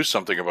really do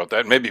something about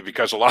that. Maybe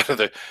because a lot of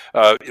the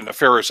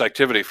nefarious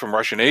activity from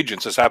Russian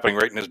agents is happening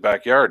right in his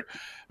backyard.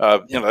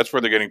 That's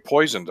where they're getting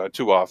poisoned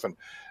too often.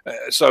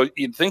 So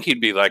you'd think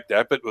he'd be like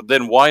that, but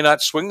then why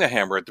not swing the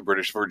hammer at the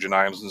British Virgin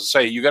Islands and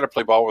say, you got to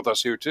play ball with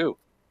us here too?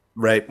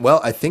 Right.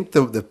 Well, I think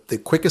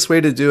the quickest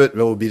way to do it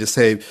will be to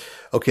say,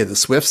 okay, the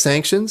SWIFT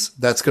sanctions,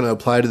 that's going to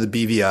apply to the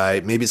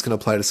BVI. Maybe it's going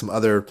to apply to some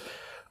other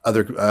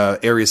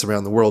areas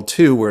around the world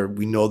too, where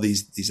we know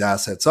these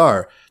assets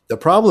are. The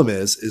problem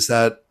is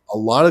that a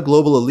lot of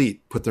global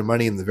elite put their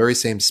money in the very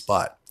same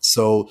spot.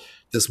 So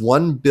this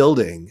one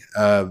building,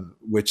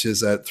 which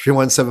is at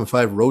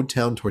 3175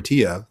 Roadtown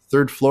Tortilla,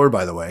 third floor,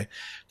 by the way,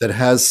 that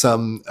has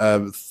some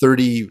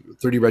 30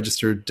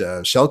 registered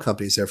shell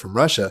companies there from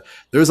Russia.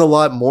 There's a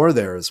lot more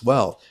there as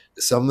well.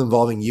 Some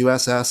involving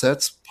U.S.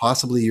 assets,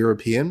 possibly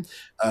European.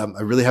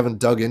 I really haven't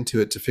dug into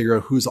it to figure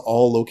out who's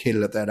all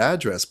located at that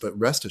address, but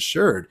rest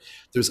assured,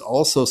 there's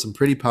also some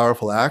pretty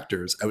powerful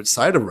actors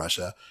outside of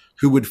Russia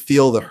who would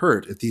feel the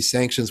hurt if these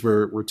sanctions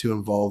were to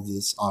involve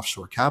this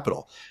offshore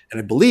capital. And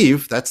I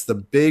believe that's the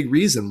big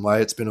reason why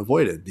it's been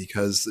avoided,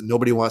 because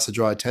nobody wants to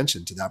draw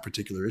attention to that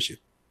particular issue.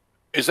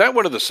 Is that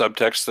one of the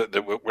subtexts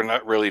that we're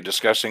not really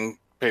discussing,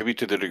 maybe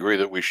to the degree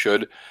that we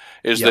should?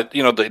 Is that,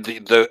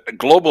 the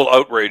global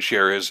outrage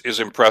here is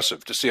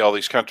impressive to see all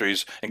these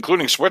countries,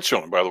 including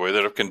Switzerland, by the way,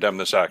 that have condemned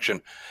this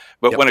action.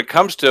 But when it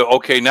comes to,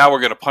 okay, now we're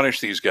going to punish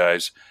these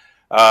guys,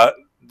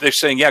 they're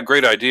saying, yeah,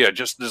 great idea,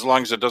 just as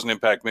long as it doesn't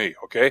impact me,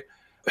 okay?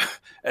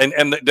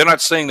 And they're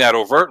not saying that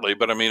overtly,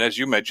 but I mean, as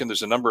you mentioned,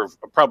 there's a number of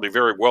probably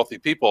very wealthy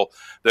people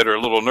that are a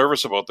little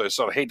nervous about this.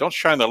 So, hey, don't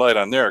shine the light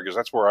on there, because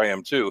that's where I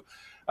am too.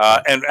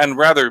 And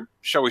rather,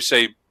 shall we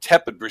say,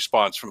 tepid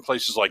response from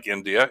places like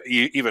India,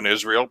 even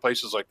Israel,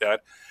 places like that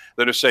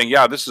are saying,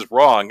 yeah, this is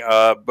wrong,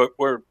 but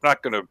we're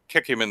not going to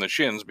kick him in the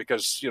shins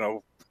because,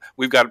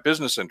 we've got a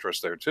business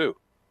interest there too.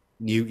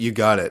 You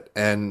got it.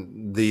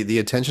 And the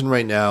attention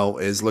right now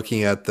is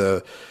looking at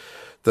the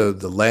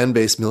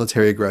land-based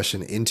military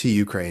aggression into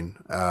Ukraine,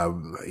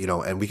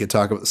 and we could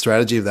talk about the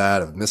strategy of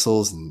that, of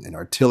missiles and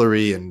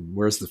artillery, and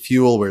where's the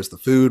fuel, where's the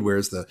food,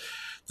 where's the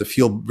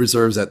fuel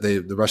reserves that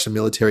the Russian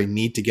military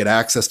need to get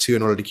access to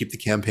in order to keep the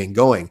campaign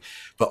going.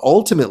 But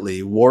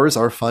ultimately, wars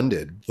are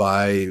funded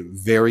by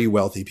very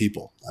wealthy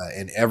people,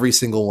 in every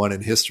single one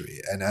in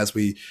history. And as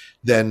we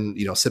then,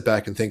 sit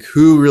back and think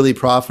who really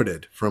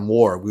profited from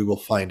war, we will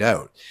find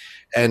out.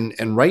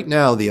 And right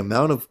now, the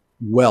amount of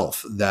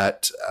wealth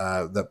that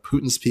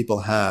Putin's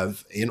people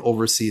have in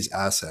overseas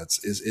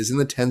assets is in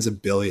the tens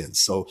of billions.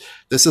 So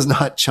this is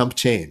not chump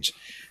change.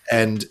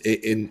 And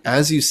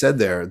as you said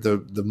there,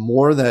 the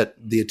more that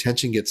the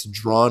attention gets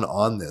drawn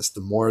on this,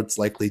 the more it's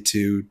likely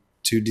to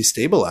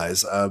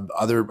destabilize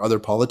other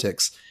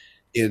politics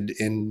in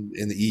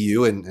the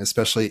EU and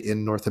especially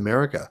in North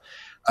America.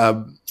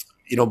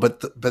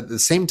 But at the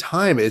same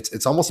time,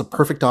 it's almost a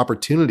perfect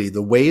opportunity.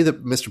 The way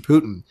that Mr.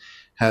 Putin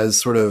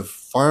has sort of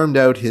farmed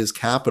out his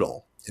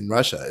capital in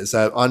Russia is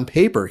that on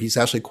paper he's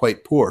actually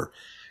quite poor.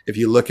 If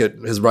you look at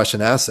his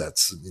Russian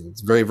assets,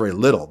 it's very, very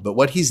little. But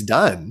what he's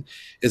done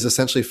is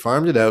essentially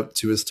farmed it out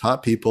to his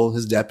top people,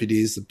 his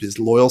deputies, his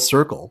loyal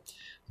circle.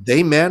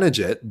 They manage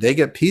it, they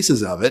get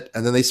pieces of it,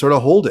 and then they sort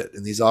of hold it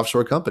in these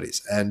offshore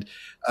companies. And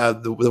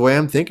the way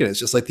I'm thinking, it's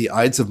just like the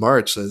Ides of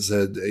March, as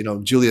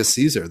Julius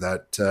Caesar,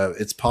 that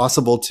it's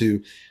possible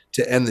to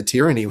end the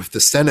tyranny if the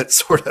Senate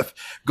sort of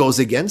goes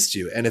against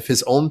you. And if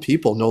his own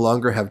people no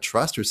longer have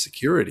trust or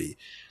security,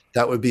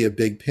 that would be a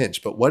big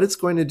pinch. But what it's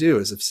going to do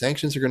is, if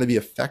sanctions are going to be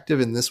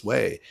effective in this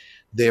way,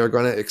 they are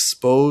going to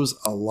expose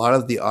a lot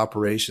of the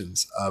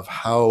operations of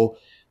how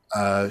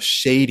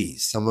shady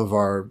some of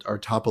our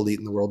top elite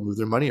in the world move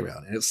their money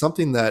around. And it's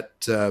something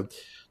that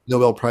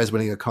Nobel Prize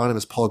winning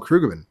economist Paul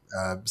Krugman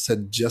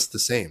said just the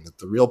same, that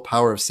the real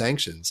power of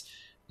sanctions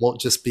won't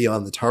just be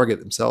on the target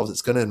themselves.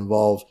 It's going to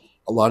involve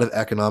a lot of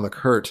economic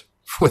hurt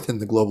within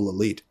the global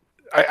elite.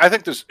 I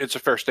think it's a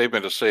fair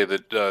statement to say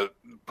that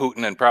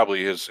Putin and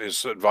probably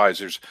his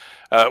advisors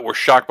were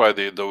shocked by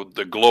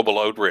the global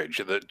outrage.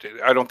 That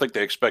I don't think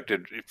they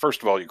expected,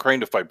 first of all,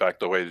 Ukraine to fight back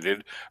the way they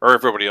did, or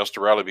everybody else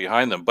to rally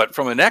behind them. But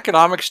from an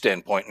economic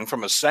standpoint and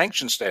from a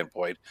sanction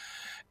standpoint,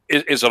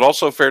 is it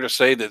also fair to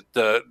say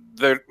that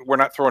we're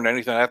not throwing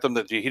anything at them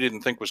that he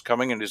didn't think was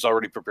coming and is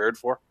already prepared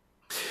for?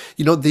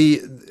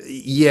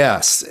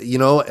 Yes,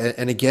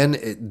 and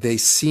again, they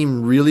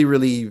seem really,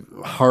 really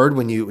hard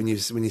when you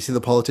see the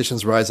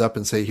politicians rise up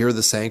and say, here are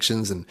the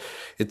sanctions, and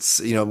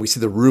it's, we see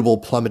the ruble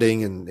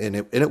plummeting, and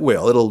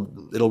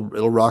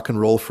it'll rock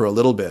and roll for a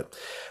little bit.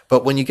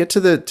 But when you get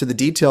to the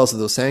details of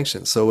those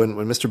sanctions, so when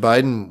Mr.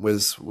 Biden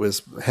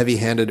was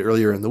heavy-handed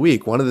earlier in the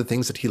week, one of the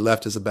things that he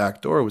left as a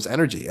back door was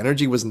energy.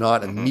 Energy was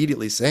not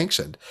immediately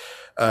sanctioned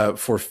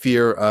for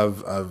fear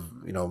of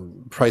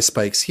price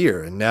spikes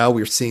here. And now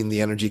we're seeing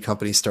the energy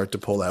companies start to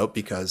pull out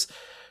because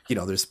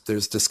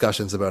there's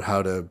discussions about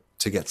how to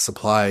get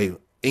supply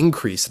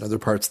increase in other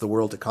parts of the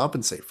world to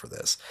compensate for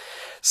this.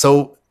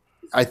 So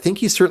I think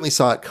he certainly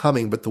saw it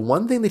coming. But the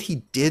one thing that he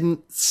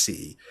didn't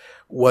see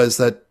was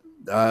that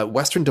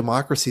Western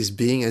democracies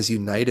being as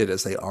united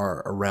as they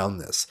are around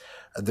this.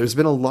 There's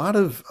been a lot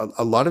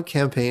of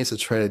campaigns to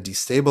try to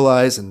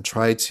destabilize and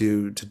try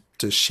to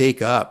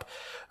shake up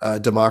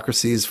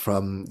democracies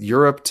from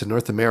Europe to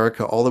North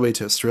America, all the way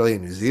to Australia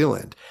and New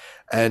Zealand.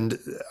 And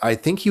I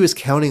think he was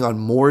counting on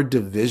more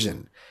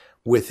division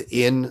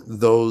within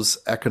those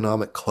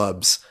economic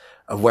clubs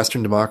of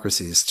Western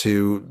democracies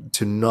to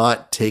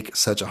not take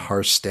such a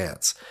harsh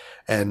stance.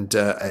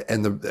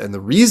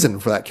 the reason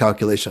for that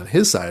calculation on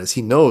his side is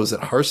he knows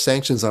that harsh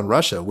sanctions on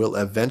Russia will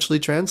eventually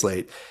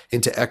translate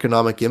into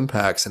economic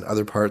impacts in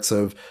other parts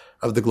of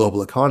the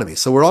global economy.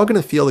 So we're all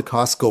going to feel the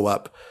costs go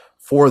up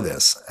for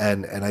this.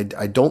 And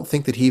I don't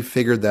think that he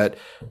figured that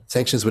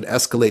sanctions would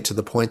escalate to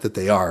the point that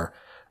they are,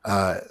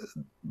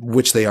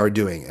 which they are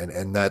doing.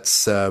 And that's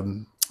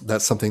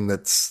something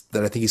that I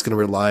think he's going to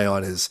rely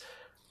on his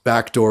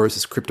backdoors,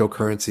 his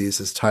cryptocurrencies,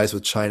 his ties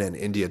with China and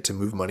India to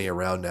move money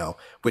around now,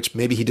 which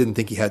maybe he didn't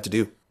think he had to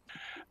do.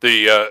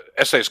 The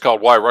essay is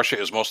called Why Russia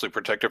is Mostly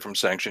Protected from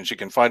Sanctions. You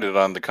can find it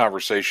on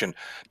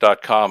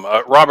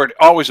theconversation.com. Robert,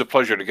 always a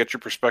pleasure to get your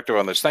perspective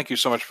on this. Thank you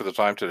so much for the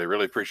time today.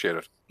 Really appreciate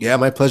it. Yeah,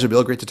 my pleasure,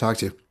 Bill. Great to talk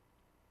to you.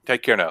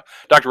 Take care now.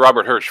 Dr.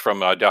 Robert Hirsch from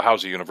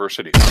Dalhousie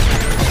University.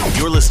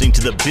 You're listening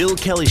to the Bill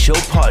Kelly Show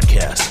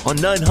podcast on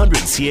 900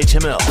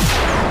 CHML.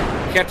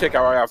 Can't take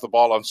our eye off the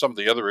ball on some of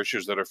the other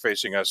issues that are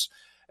facing us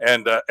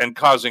and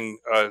causing,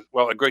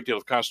 a great deal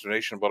of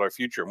consternation about our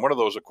future. And one of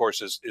those, of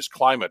course, is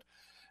climate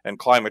and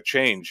climate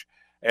change.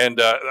 And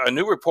a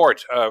new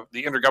report,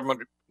 the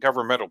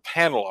Intergovernmental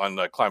Panel on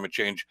Climate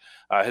Change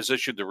has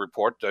issued the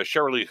report.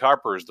 Shirley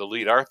Harper is the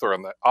lead author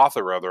on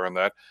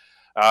that.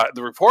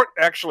 The report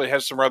actually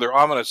has some rather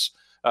ominous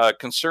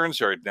concerns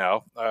right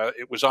now.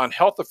 It was on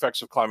health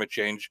effects of climate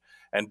change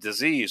and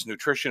disease,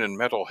 nutrition, and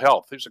mental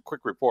health. Here's a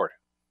quick report.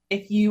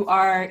 If you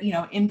are,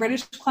 in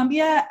British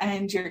Columbia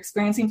and you're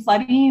experiencing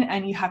flooding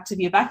and you have to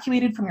be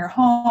evacuated from your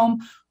home,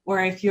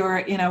 or if you're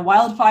in a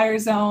wildfire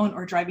zone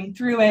or driving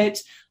through it,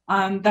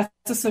 that's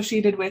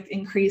associated with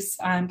increased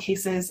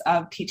cases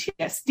of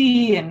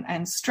PTSD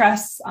and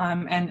stress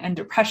and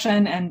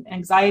depression and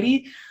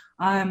anxiety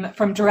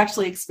from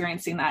directly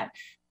experiencing that.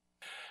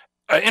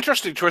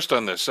 Interesting twist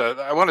on this.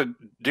 I want to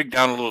dig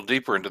down a little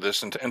deeper into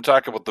this and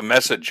talk about the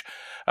message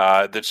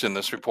that's in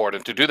this report.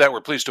 And to do that, we're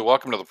pleased to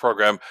welcome to the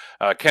program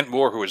Kent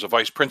Moore, who is a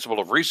vice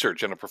principal of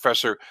research and a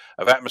professor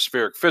of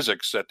atmospheric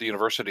physics at the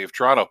University of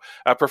Toronto.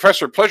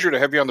 Professor, pleasure to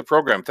have you on the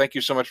program. Thank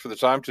you so much for the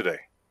time today.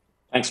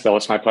 Thanks, Bill.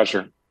 It's my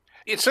pleasure.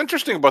 It's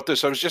interesting about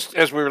this. I was just,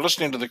 as we were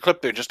listening to the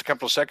clip there just a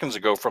couple of seconds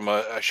ago from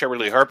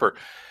Shirley Harper,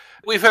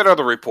 we've had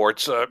other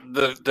reports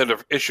that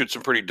have issued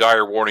some pretty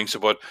dire warnings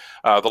about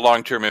the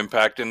long-term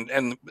impact.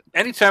 And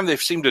anytime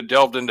they've seemed to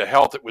delved into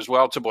health,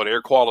 it's about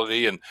air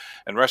quality and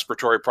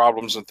respiratory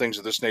problems and things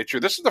of this nature.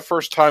 This is the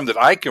first time that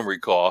I can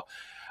recall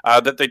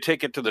that they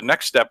take it to the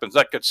next step and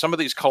that some of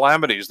these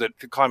calamities that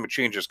climate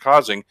change is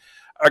causing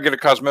are going to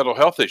cause mental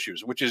health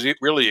issues, which is it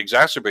really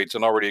exacerbates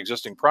an already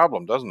existing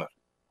problem, doesn't it?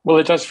 Well,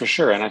 it does for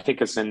sure. And I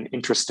think it's an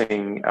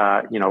interesting,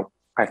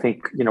 I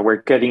think,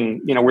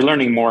 we're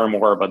learning more and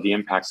more about the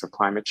impacts of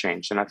climate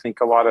change. And I think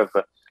a lot of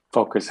the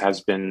focus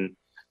has been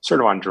sort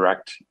of on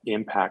direct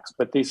impacts,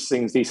 but these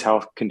things, these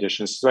health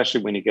conditions,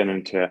 especially when you get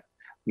into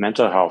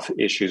mental health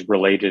issues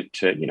related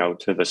to,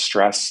 to the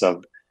stress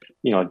of,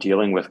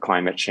 dealing with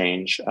climate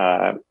change.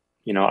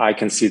 I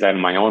can see that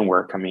in my own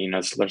work. I mean,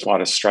 there's a lot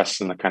of stress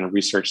in the kind of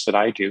research that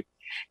I do.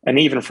 And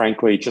even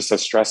frankly, just the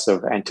stress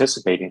of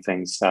anticipating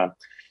things.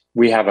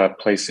 We have a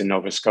place in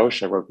Nova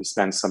Scotia where we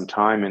spend some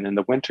time, and in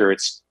the winter,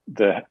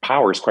 the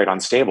power is quite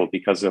unstable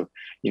because of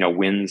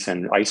winds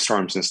and ice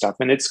storms and stuff,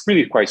 and it's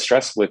really quite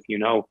stressful if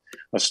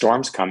a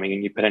storm's coming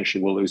and you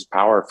potentially will lose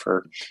power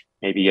for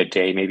maybe a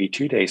day, maybe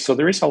 2 days. So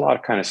there is a lot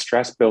of kind of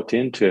stress built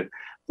into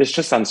this,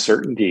 just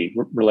uncertainty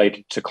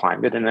related to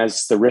climate, and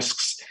as the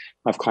risks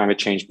of climate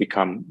change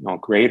become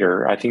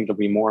greater, I think there'll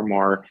be more and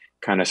more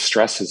kind of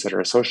stresses that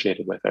are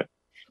associated with it.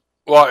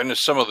 Well, and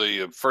some of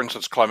the, for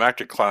instance,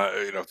 climatic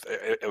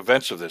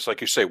events of this,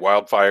 like you say,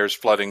 wildfires,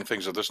 flooding,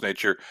 things of this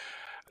nature,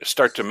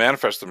 start to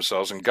manifest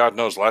themselves. And God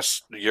knows,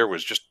 last year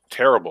was just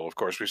terrible. Of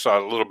course, we saw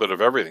a little bit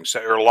of everything,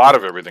 or a lot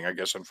of everything, I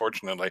guess,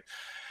 unfortunately.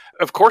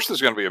 Of course,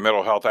 there's going to be a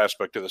mental health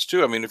aspect to this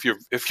too. I mean,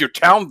 if your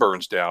town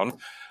burns down,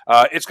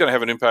 it's going to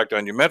have an impact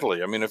on you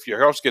mentally. I mean, if your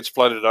house gets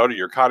flooded out or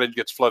your cottage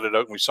gets flooded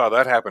out, and we saw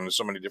that happen in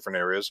so many different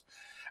areas,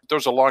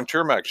 those are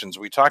long-term actions.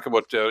 We talk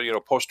about,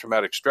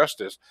 post-traumatic stress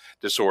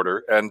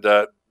disorder, and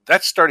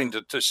that's starting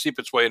to seep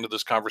its way into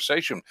this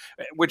conversation,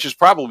 which is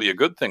probably a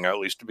good thing, at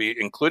least, to be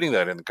including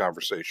that in the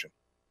conversation.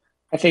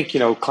 I think,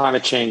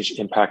 climate change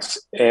impacts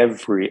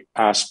every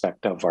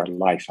aspect of our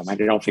life. I mean,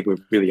 I don't think we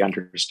really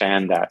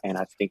understand that. And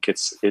I think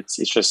it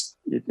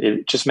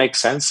just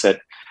makes sense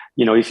that,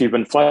 if you've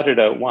been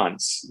flooded out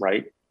once,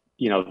 right,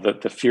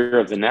 the fear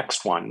of the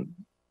next one,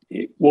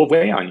 it will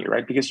weigh on you,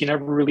 right? Because you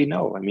never really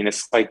know. I mean,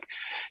 it's like,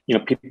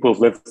 people have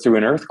lived through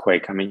an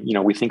earthquake. I mean,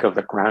 we think of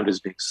the ground as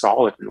being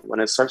solid, and when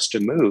it starts to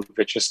move,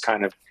 it just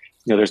kind of,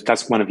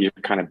 that's one of your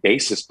kind of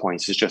basis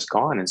points is just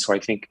gone. And so I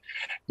think,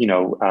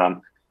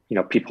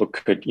 people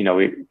could,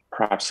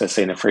 perhaps, let's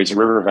say in the Fraser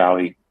River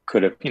Valley,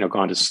 could have,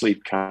 gone to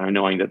sleep kind of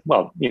knowing that,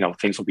 well,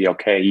 things will be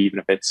okay, even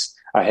if it's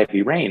a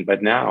heavy rain.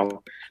 But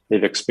now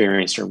they've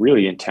experienced a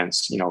really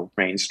intense,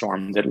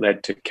 rainstorm that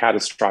led to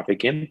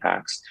catastrophic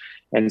impacts.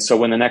 And so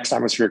when the next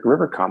atmospheric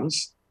river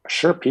comes,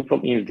 sure, people,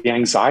 the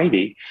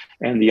anxiety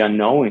and the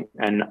unknown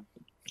and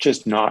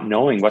just not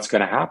knowing what's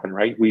going to happen,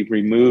 right? We've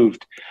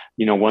removed,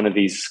 one of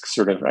these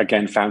sort of,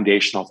 again,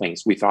 foundational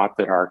things. We thought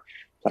that our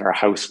that our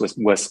house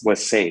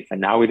was safe, and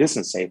now it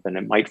isn't safe, and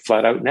it might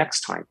flood out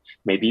next time.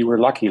 Maybe you were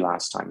lucky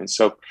last time. And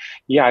so,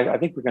 yeah, I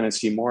think we're going to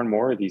see more and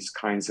more of these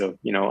kinds of,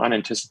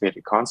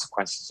 unanticipated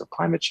consequences of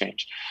climate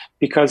change,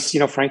 because,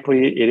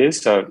 frankly, it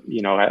is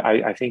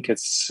I think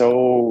it's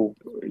so,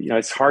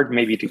 it's hard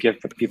maybe to give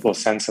people a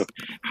sense of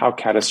how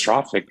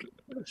catastrophic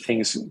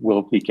things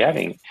will be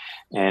getting.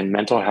 And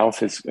mental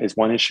health is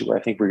one issue where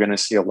I think we're going to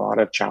see a lot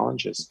of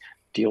challenges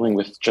dealing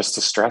with just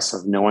the stress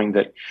of knowing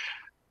that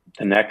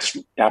the next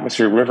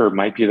atmospheric river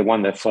might be the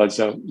one that floods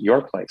out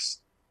your place.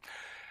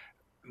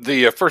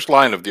 The first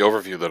line of the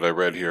overview that I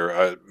read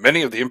here,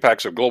 many of the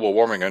impacts of global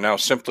warming are now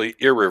simply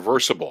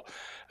irreversible,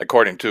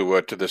 according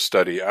to this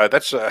study.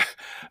 That's a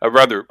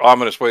rather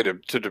ominous way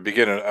to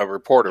begin a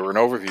report or an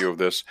overview of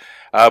this.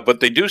 But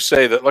they do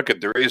say that, look,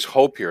 there is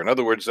hope here. In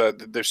other words,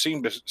 there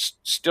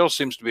still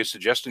seems to be a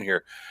suggestion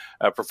here,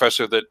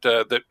 Professor,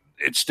 that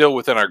it's still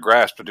within our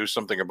grasp to do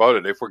something about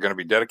it if we're going to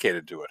be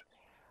dedicated to it.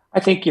 I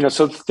think,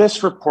 so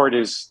this report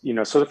is,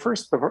 so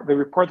the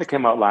report that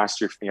came out last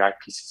year from the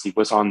IPCC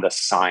was on the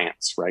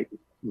science, right?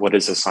 What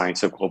is the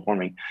science of global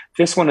warming?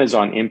 This one is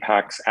on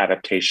impacts,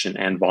 adaptation,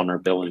 and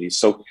vulnerability.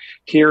 So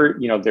here,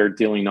 they're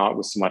dealing not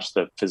with so much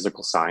the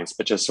physical science,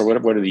 but just, so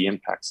what are the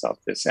impacts of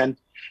this? And,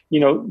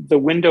 the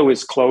window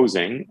is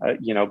closing,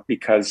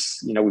 because,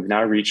 we've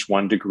now reached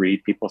 1 degree.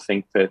 People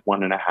think that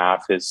 1.5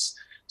 is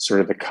sort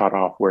of the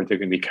cutoff where there are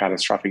going to be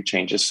catastrophic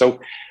changes.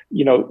 So,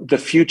 the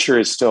future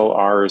is still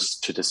ours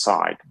to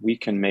decide. We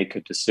can make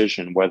a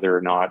decision whether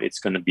or not it's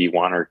going to be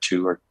 1 or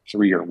 2 or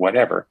 3 or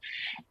whatever.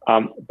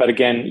 But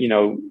again,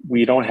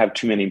 we don't have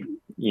too many,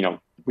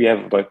 we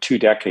have about 2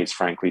 decades,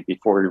 frankly,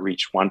 before we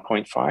reach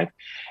 1.5.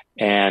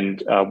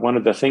 And one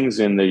of the things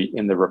in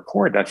the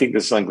report, I think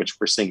this is language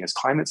we're seeing as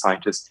climate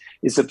scientists,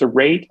 is that the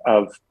rate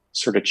of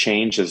sort of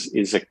change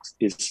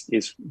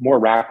is more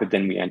rapid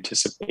than we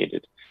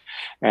anticipated.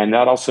 And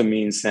that also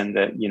means then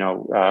that,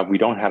 we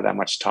don't have that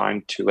much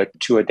time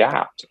to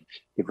adapt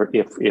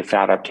if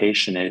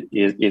adaptation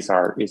is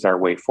our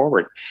way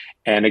forward.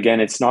 And again,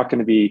 it's not going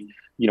to be,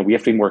 we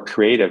have to be more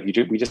creative.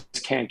 We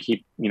just can't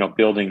keep,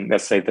 building,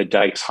 let's say, the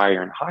dikes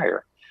higher and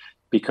higher,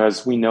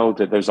 because we know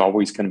that there's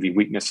always going to be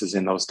weaknesses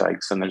in those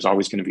dikes and there's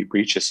always going to be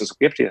breaches. So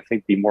we have to, I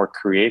think, be more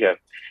creative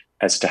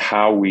as to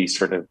how we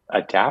sort of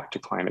adapt to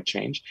climate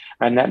change.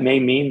 And that may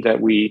mean that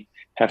we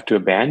have to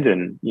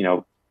abandon,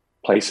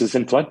 places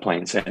in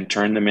floodplains and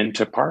turn them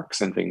into parks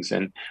and things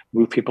and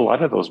move people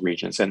out of those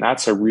regions. And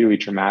that's a really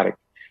dramatic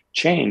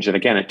change. And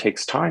again, it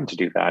takes time to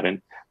do that.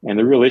 And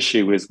the real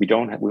issue is we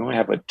only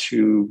have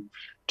two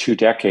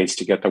decades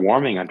to get the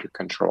warming under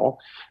control.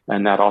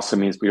 And that also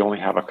means we only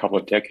have a couple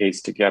of decades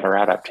to get our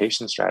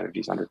adaptation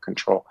strategies under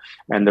control.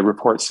 And the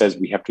report says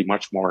we have to be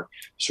much more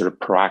sort of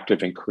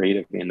proactive and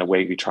creative in the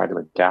way we try to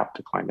adapt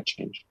to climate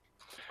change.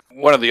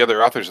 One of the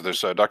other authors of this,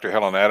 Dr.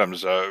 Helen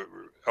Adams,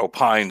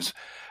 opines,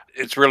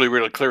 it's really,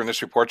 really clear in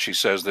this report, she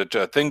says,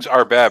 that things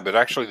are bad, but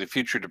actually the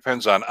future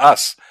depends on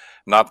us,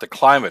 not the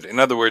climate. In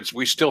other words,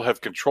 we still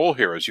have control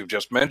here, as you've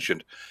just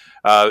mentioned.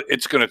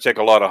 It's going to take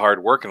a lot of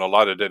hard work and a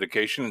lot of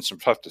dedication and some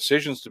tough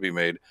decisions to be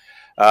made.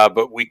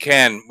 But we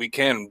can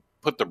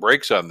put the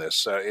brakes on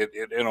this.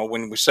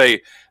 When we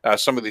say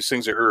some of these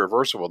things are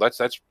irreversible,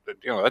 that's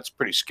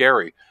pretty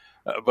scary.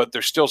 But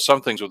there's still some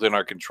things within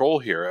our control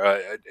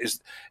here.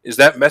 Is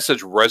that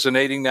message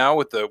resonating now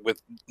with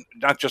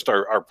not just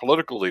our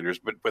political leaders,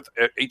 but with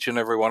each and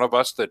every one of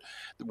us, that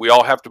we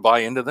all have to buy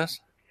into this?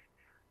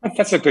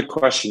 That's a good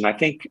question. I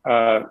think,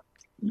 I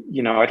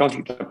don't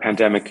think the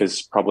pandemic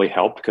has probably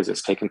helped because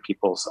it's taken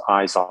people's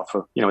eyes off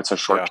of, it's a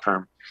short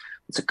term.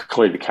 It's a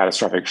clearly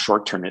catastrophic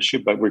short-term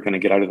issue, but we're going to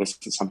get out of this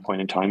at some point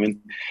in time.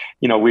 And,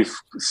 we've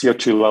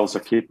CO2 levels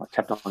have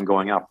kept on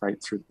going up right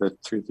through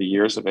the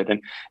years of it.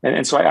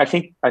 And so I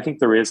think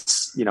there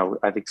is,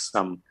 I think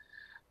some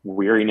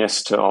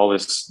weariness to all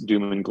this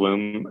doom and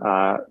gloom.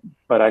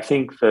 But I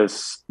think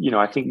this,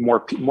 I think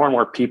more and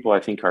more people, I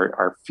think,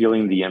 are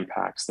feeling the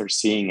impacts. They're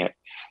seeing it.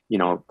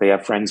 They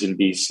have friends in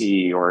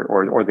BC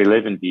or they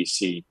live in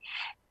BC.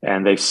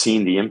 And they've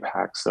seen the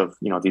impacts of,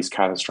 these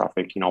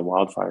catastrophic,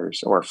 wildfires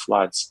or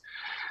floods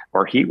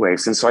or heat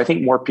waves. And so I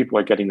think more people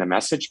are getting the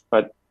message.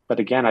 But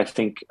again, I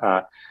think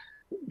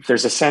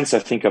there's a sense, I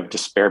think, of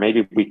despair.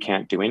 Maybe we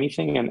can't do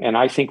anything. And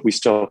I think we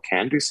still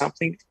can do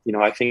something.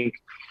 I think,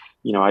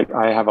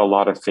 I have a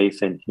lot of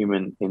faith in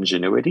human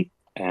ingenuity.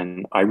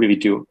 And I really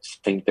do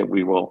think that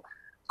we will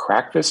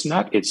crack this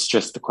nut. It's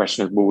just the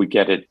question of, will we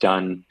get it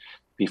done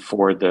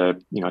before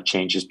the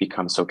changes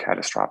become so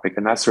catastrophic?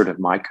 And that's sort of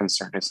my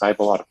concern. Is I have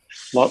a lot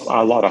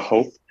of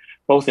hope,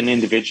 both in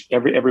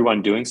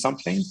everyone doing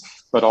something,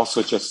 but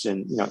also just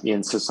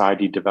in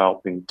society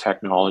developing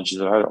technologies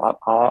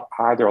that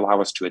either allow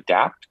us to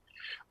adapt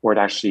or to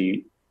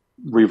actually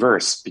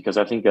reverse. Because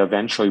I think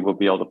eventually we'll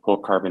be able to pull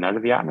carbon out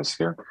of the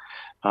atmosphere,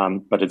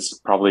 but it's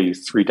probably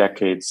 3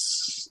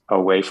 decades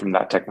away from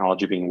that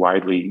technology being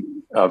widely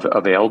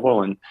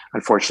available. And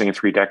unfortunately, in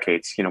 3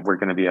 decades, we're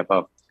going to be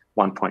above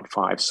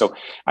 1.5. So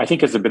I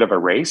think it's a bit of a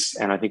race,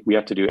 and I think we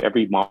have to do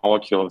every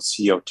molecule of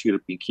CO2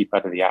 that we keep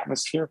out of the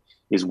atmosphere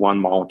is one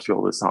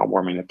molecule that's not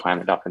warming the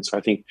planet up. And so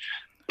I think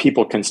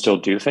people can still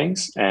do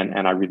things,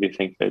 and I really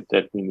think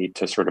that we need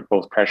to sort of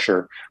both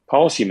pressure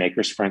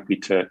policymakers, frankly,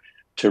 to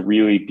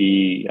really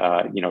be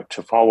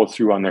to follow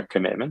through on their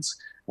commitments,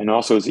 and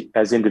also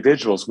as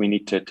individuals, we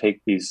need to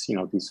take these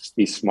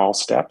these small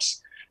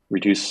steps.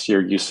 Reduce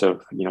your use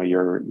of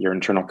your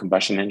internal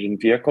combustion engine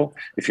vehicle.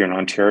 If you're in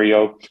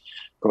Ontario,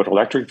 go to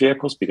electric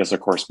vehicles, because of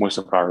course most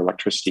of our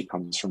electricity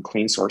comes from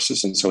clean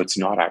sources, and so it's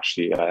not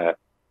actually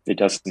it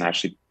doesn't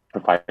actually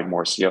provide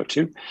more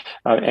CO2,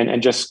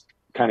 and just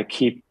kind of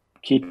keep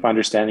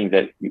understanding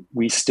that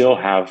we still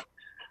have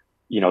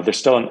there's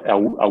still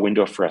a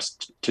window for us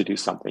to do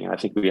something. And I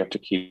think we have to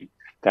keep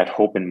that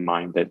hope in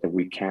mind that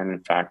we can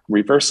in fact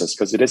reverse this,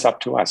 because it is up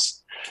to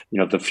us.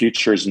 The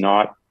future is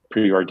not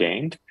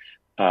preordained.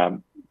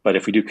 But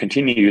if we do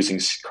continue using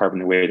carbon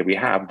the way that we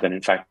have, then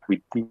in fact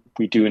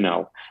we do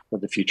know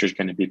what the future is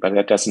going to be. But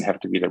that doesn't have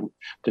to be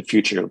the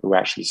future that we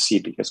actually see,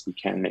 because we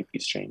can make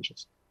these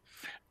changes.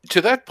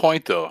 To that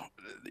point, though,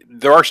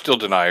 there are still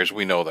deniers.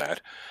 We know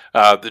that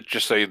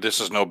just say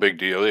this is no big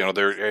deal.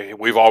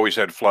 We've always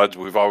had floods.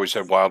 We've always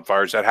had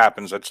wildfires. That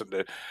happens.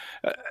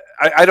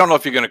 I don't know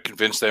if you're going to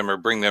convince them or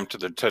bring them to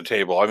the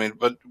table. I mean,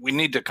 but we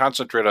need to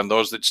concentrate on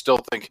those that still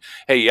think,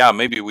 hey, yeah,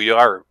 maybe we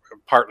are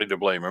partly to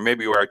blame, or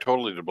maybe we are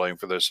totally to blame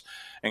for this,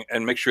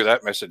 and make sure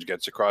that message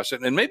gets across.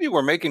 And maybe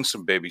we're making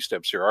some baby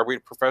steps here. Are we,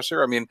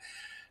 Professor? I mean,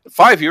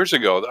 5 years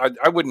ago,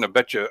 I wouldn't have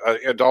bet you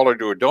a dollar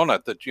to a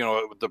donut that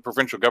the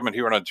provincial government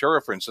here in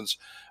Ontario, for instance,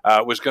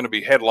 was going to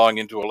be headlong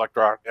into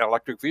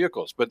electric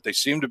vehicles. But they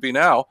seem to be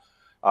now.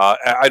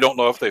 I don't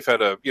know if they've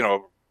had a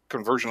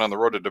conversion on the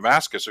road to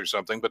Damascus or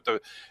something, but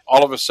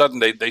all of a sudden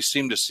they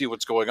seem to see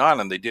what's going on,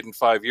 and they didn't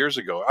 5 years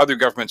ago. Other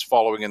governments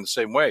following in the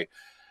same way.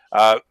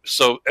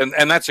 So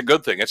that's a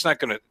good thing. It's not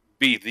going to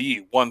be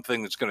the one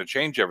thing that's going to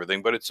change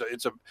everything, but it's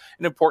an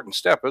important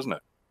step, isn't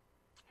it?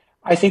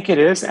 I think it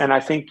is. And I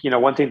think,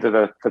 one thing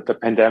that the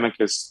pandemic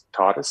has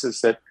taught us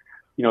is that,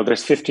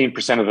 there's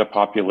 15% of the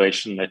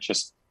population that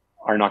just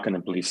are not going to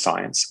believe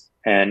science.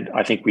 And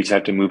I think we just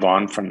have to move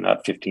on from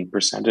that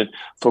 15% and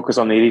focus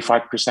on the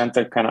 85%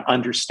 that kind of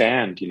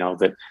understand,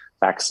 that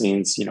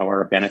vaccines,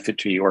 are a benefit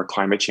to you, or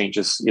climate change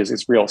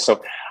is real.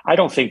 So I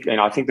don't think,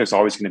 I think there's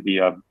always going to be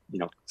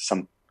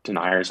some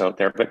deniers out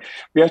there, but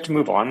we have to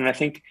move on. And I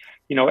think,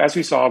 as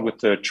we saw with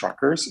the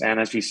truckers and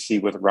as we see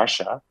with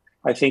Russia,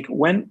 I think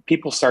when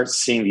people start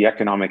seeing the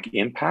economic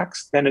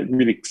impacts, then it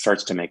really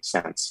starts to make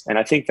sense. And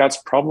I think that's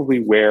probably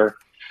where,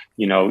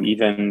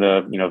 even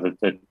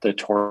the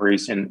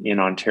Tories in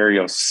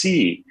Ontario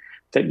see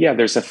that, yeah,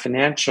 there's a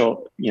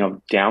financial,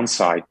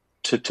 downside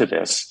to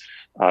this,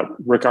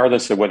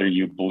 regardless of whether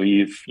you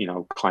believe,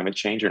 climate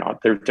change or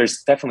not.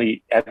 There's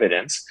definitely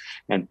evidence,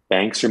 and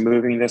banks are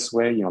moving this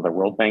way. The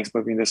World Bank's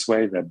moving this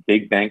way. The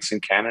big banks in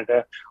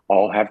Canada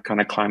all have kind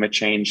of climate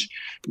change,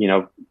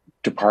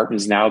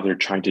 departments now. They're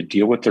trying to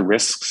deal with the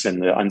risks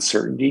and the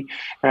uncertainty.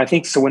 And I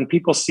think so when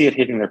people see it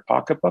hitting their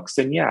pocketbooks,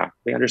 then yeah,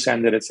 they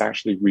understand that it's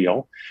actually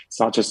real. It's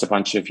not just a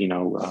bunch of,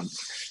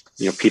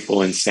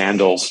 people in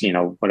sandals,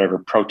 whatever,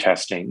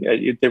 protesting.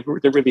 There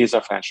really is a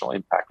financial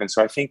impact. And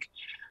so I think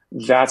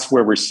that's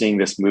where we're seeing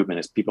this movement,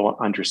 is people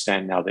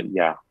understand now that,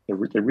 yeah, there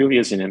really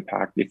is an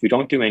impact. If we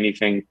don't do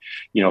anything,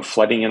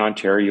 flooding in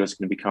Ontario is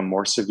going to become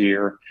more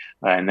severe,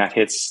 and that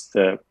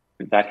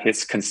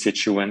hits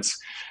constituents,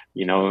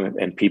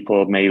 and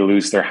people may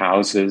lose their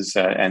houses,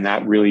 and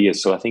that really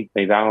is. So I think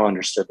they've now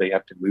understood they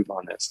have to move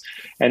on this.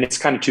 And it's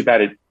kind of too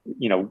bad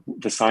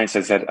the science,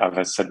 as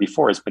I said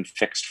before, has been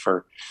fixed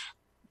for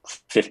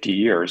 50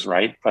 years,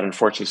 right? But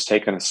unfortunately, it's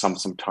taken us some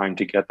time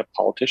to get the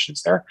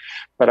politicians there.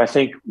 But I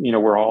think,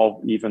 we're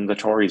all, even the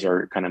Tories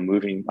are kind of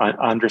moving,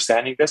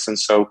 understanding this. And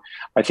so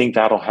I think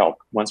that'll help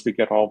once we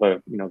get all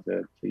the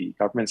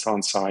governments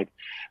on side,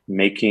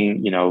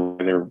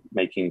 they're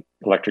making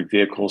electric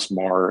vehicles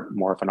more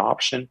of an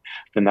option,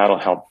 then that'll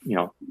help,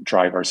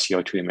 drive our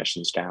CO2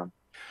 emissions down.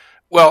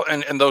 Well,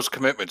 and those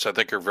commitments, I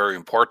think, are very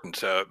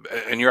important.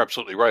 And you're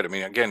absolutely right. I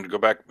mean, again, to go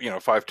back,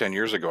 5-10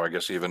 years ago, I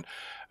guess even,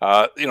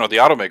 the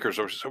automakers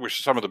were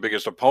some of the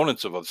biggest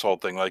opponents of this whole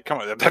thing. Like, come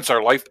on, that's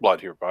our lifeblood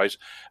here, guys.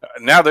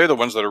 Now they're the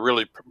ones that are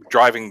really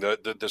driving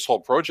this whole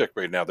project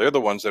right now. They're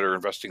the ones that are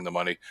investing the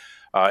money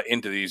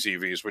into these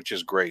EVs, which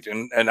is great.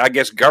 And I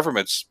guess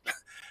governments.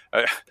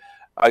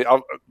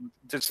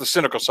 It's the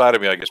cynical side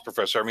of me, I guess,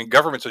 Professor. I mean,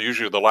 governments are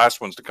usually the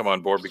last ones to come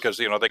on board because,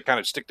 they kind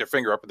of stick their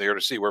finger up in the air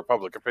to see where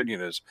public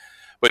opinion is.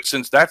 But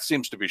since that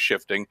seems to be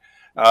shifting,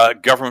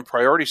 government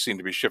priorities seem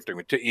to be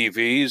shifting to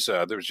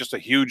EVs. There was just a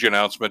huge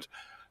announcement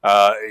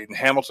in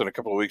Hamilton a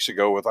couple of weeks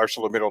ago with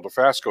ArcelorMittal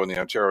Dofasco and the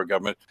Ontario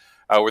government,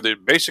 where they're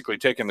basically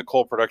taking the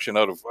coal production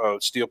out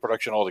of steel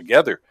production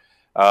altogether.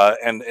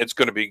 And it's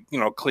going to be,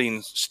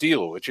 clean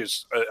steel, which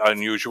is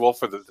unusual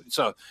for the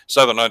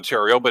Southern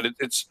Ontario, but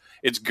it's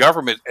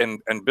government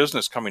and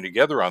business coming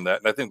together on that.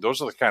 And I think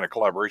those are the kind of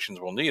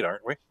collaborations we'll need,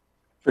 aren't we?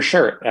 For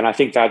sure, and I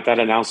think that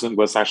announcement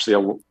was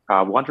actually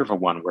a wonderful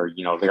one, where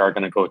they are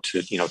going to go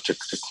to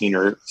to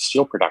cleaner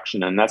steel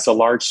production, and that's a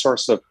large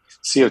source of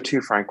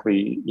CO2,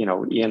 frankly,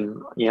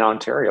 in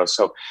Ontario.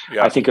 So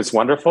Yeah. I think it's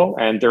wonderful,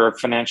 and there are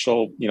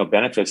financial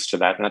benefits to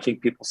that, and I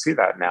think people see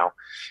that now,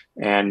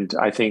 and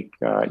I think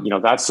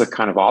that's the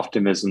kind of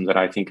optimism that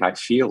I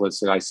feel, is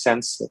that I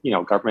sense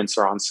that governments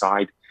are on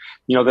side.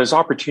 There's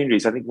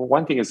opportunities. I think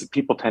one thing is that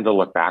people tend to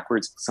look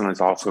backwards, sometimes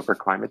also for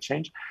climate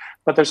change,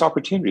 but there's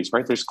opportunities,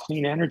 right? There's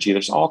clean energy.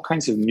 There's all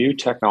kinds of new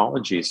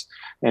technologies.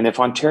 And if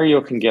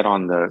Ontario can get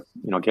on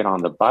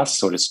the bus,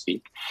 so to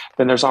speak,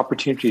 then there's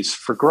opportunities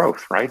for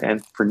growth, right?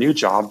 And for new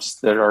jobs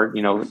that are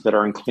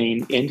in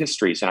clean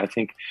industries. And I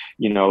think,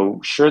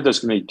 sure, there's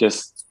going to be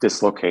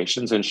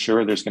dislocations, and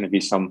sure, there's going to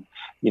be some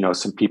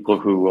people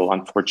who will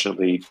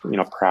unfortunately,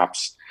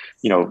 perhaps,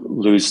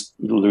 lose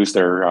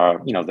their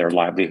their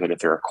livelihood if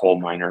they're a coal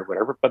miner or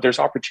whatever. But there's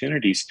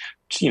opportunities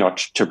to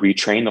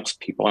retrain those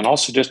people, and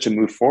also just to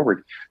move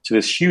forward to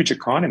this huge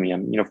economy.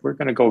 And if we're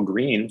going to go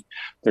green,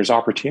 there's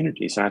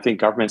opportunities. And I think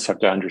governments have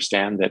to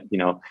understand that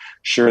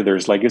sure,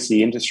 there's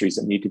legacy industries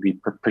that need to be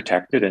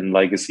protected and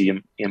legacy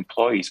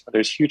employees, but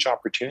there's huge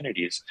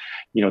opportunities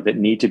that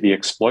need to be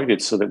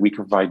exploited so that we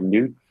can provide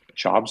new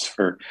jobs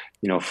for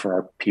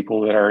our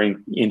people that are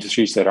in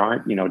industries that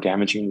aren't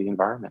damaging the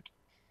environment.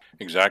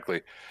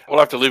 Exactly. We'll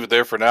have to leave it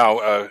there for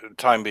now,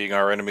 time being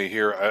our enemy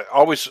here.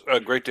 Always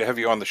great to have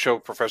you on the show,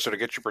 Professor, to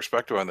get your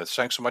perspective on this.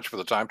 Thanks so much for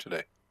the time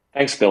today.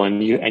 Thanks, Bill,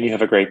 and you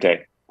have a great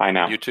day. Bye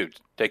now. You too.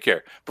 Take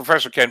care.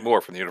 Professor Kent Moore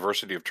from the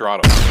University of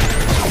Toronto.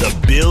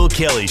 The Bill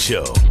Kelly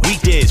Show,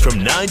 weekdays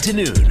from 9 to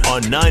noon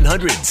on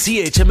 900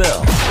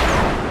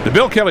 CHML. The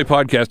Bill Kelly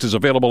Podcast is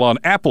available on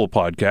Apple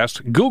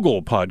Podcast,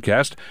 Google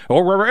Podcast,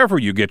 or wherever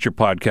you get your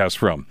podcasts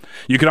from.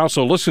 You can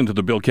also listen to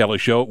The Bill Kelly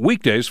Show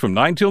weekdays from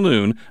 9 till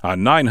noon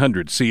on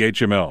 900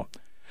 CHML.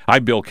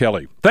 I'm Bill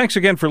Kelly. Thanks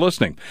again for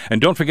listening.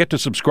 And don't forget to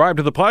subscribe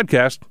to the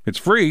podcast. It's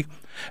free,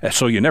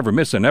 so you never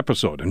miss an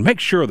episode. And make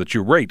sure that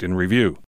you rate and review.